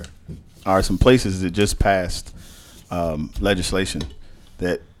 there are some places that just passed legislation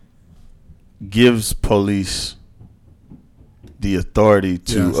that gives police the authority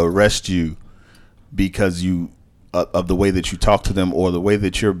to arrest you because of the way that you talk to them or the way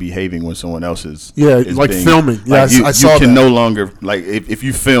that you're behaving when someone else is filming. Yeah, I saw you can that. no longer if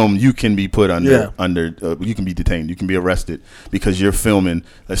you film, you can be put under you can be detained, you can be arrested because you're filming.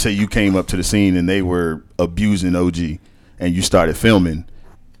 Let's say you came up to the scene and they were abusing OG and you started filming,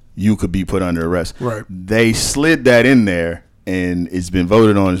 you could be put under arrest. Right. They slid that in there and it's been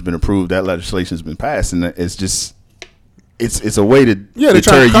voted on, it's been approved, that legislation has been passed, and it's just it's a way to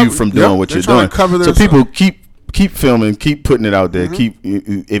deter you from doing what you're doing. So people keep filming, keep putting it out there.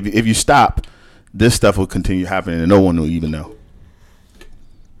 Mm-hmm. If you stop, this stuff will continue happening, and no one will even know.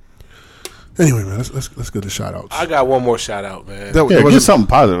 Anyway, man, let's get the shout outs. I got one more shout out, man. Get something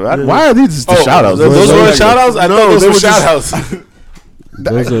positive. Why are these the shout outs? Those weren't shout outs? I know those were shout outs.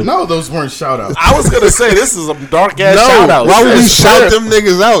 No, those weren't shout outs. I was going to say, this is some dark ass shout outs. Why would we shout them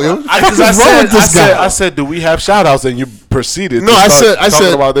niggas out, yo? I said, do we have shout outs? And you proceeded I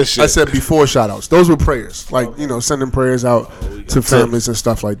said about this shit. I said before shout outs. Those were prayers. Like, sending prayers out to families and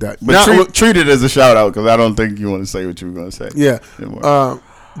stuff like that. But treat it as a shout out, because I don't think you want to say what you were going to say. Yeah.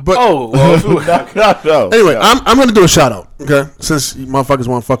 But no. Anyway, I'm going to do a shout out, okay? Since you motherfuckers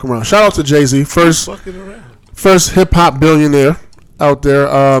want to fuck around. Shout out to Jay-Z, first hip hop billionaire out there.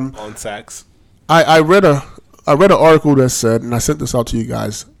 On sax. I read an article that said, and I sent this out to you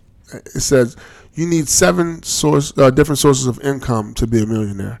guys. It says you need 7 different sources of income to be a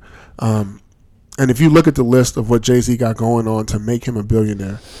millionaire. And if you look at the list of what Jay-Z got going on to make him a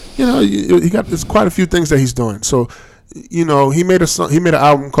billionaire, there's quite a few things that he's doing. So, he made an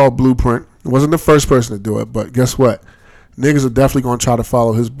album called Blueprint. It wasn't the first person to do it, but guess what? Niggas are definitely going to try to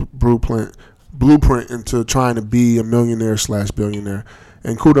follow his blueprint into trying to be a millionaire/billionaire.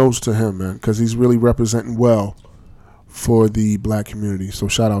 And kudos to him, man, because he's really representing well for the black community. So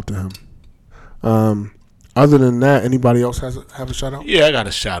shout out to him. Other than that, anybody else have a shout out? Yeah, I got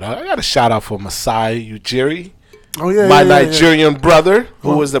a shout out. I got a shout out for Masai Ujiri. Oh yeah, my Nigerian brother,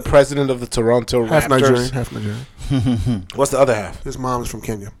 who was the president of the Toronto Raptors. Half Nigerian. What's the other half? His mom is from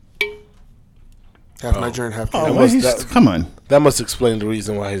Kenya. Half Nigerian, half Kenyan. Come on. That must explain the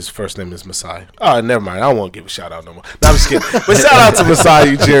reason why his first name is Masai. Oh, never mind. I don't want to give a shout out no more. No, I'm just kidding. But shout out to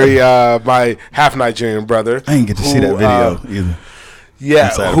Masai Ujiri, my half Nigerian brother. I didn't get to see that video either.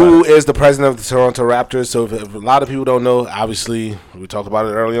 Yeah, who is the president of the Toronto Raptors. So if a lot of people don't know, obviously, we talked about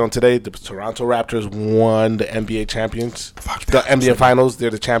it earlier on today, the Toronto Raptors won the NBA champions. The NBA Finals.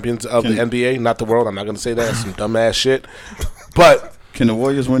 They're the champions of the NBA, not the world. I'm not going to say that. That's some dumbass shit. But can the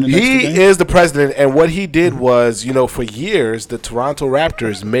Warriors win the next game? He is the president, and what he did was, for years, the Toronto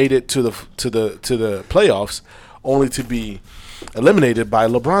Raptors made it to the playoffs, only to be eliminated by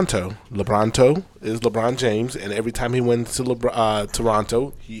LeBronto. LeBronto is LeBron James, and every time he went to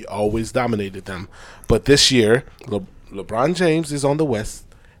Toronto, he always dominated them. But this year, LeBron James is on the West,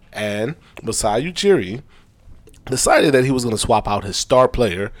 and Masai Ujiri decided that he was going to swap out his star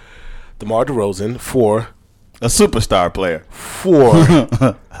player, DeMar DeRozan, for a superstar player, for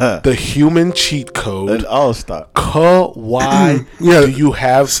the human cheat code, an all-star. Kawhi. Do you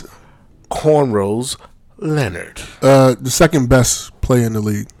have cornrows? Leonard, the second best player in the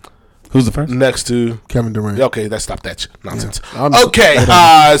league. Who's the first? Next to Kevin Durant. Okay, let's stop that nonsense. Yeah. Okay,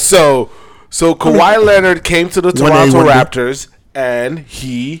 so Kawhi Leonard came to the Toronto Raptors, and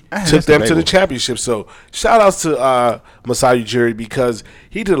he took them to the championship. So shout outs to Masai Ujiri, because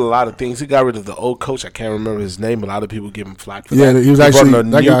he did a lot of things. He got rid of the old coach. I can't remember his name. A lot of people give him flack for that. Yeah, he was actually a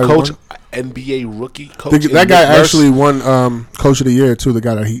new coach, NBA rookie coach. That guy actually won Coach of the Year too. The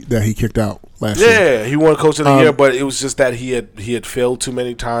guy that he kicked out last year. Yeah, he won Coach of the Year, but it was just that he had failed too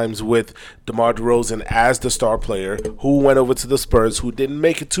many times with DeMar DeRozan as the star player, who went over to the Spurs, who didn't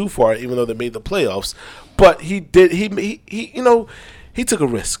make it too far, even though they made the playoffs. But he did. He took a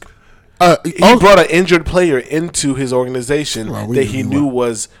risk. He brought an injured player into his organization that he knew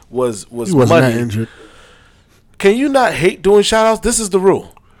was he wasn't money. That injured. Can you not hate doing shout-outs? This is the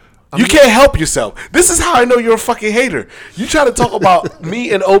rule. You can't help yourself. This is how I know you're a fucking hater. You try to talk about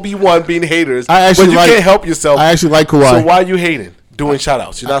me and Obi-Wan being haters, but you can't help yourself. I actually like Kawhi. So why are you hating? Doing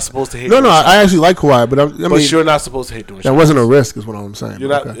shout-outs. You're not supposed to hate. No, I actually like Kawhi, but I mean, but you're not supposed to hate doing shout-outs. That wasn't a risk, is what I'm saying. You're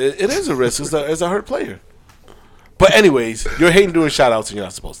not. Okay. It is a risk. It's a hurt player. But anyways, you're hating doing shout-outs and you're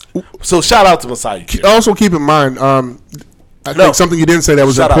not supposed to. So shout out to Masai. Also keep in mind, I think something you didn't say that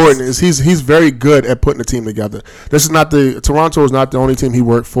was important is he's very good at putting a team together. Toronto is not the only team he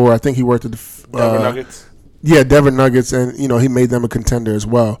worked for. I think he worked at the Denver Nuggets. Yeah, Denver Nuggets, and he made them a contender as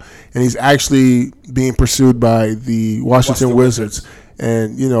well. And he's actually being pursued by the Washington Wizards.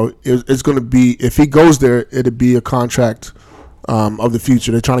 And it's going to be, if he goes there, it'll be a contract of the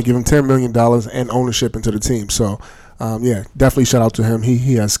future. They're trying to give him $10 million and ownership into the team. So yeah, definitely shout out to him.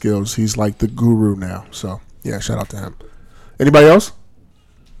 He has skills. He's like the guru now. So yeah, shout out to him. Anybody else?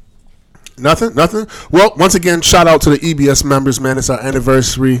 Nothing? Well, once again, shout out to the EBS members, man. It's our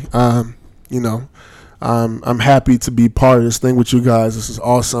anniversary. I'm happy to be part of this thing with you guys. This is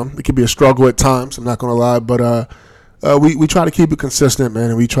awesome. It can be a struggle at times, I'm not going to lie, but we try to keep it consistent, man,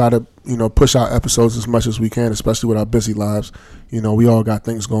 and we try to, push out episodes as much as we can, especially with our busy lives. We all got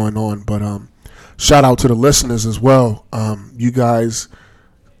things going on, but shout out to the listeners as well. You guys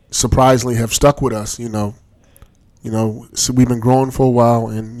surprisingly have stuck with us. So we've been growing for a while,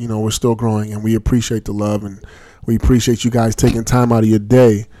 and we're still growing, and we appreciate the love, and we appreciate you guys taking time out of your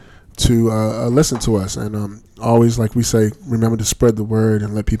day to listen to us. And always, like we say, remember to spread the word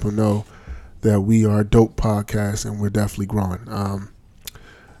and let people know that we are a dope podcast, and we're definitely growing.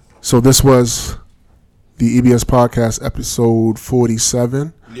 So this was the EBS Podcast episode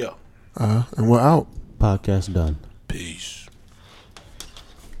 47. Yeah. And we're out. Podcast done. Peace.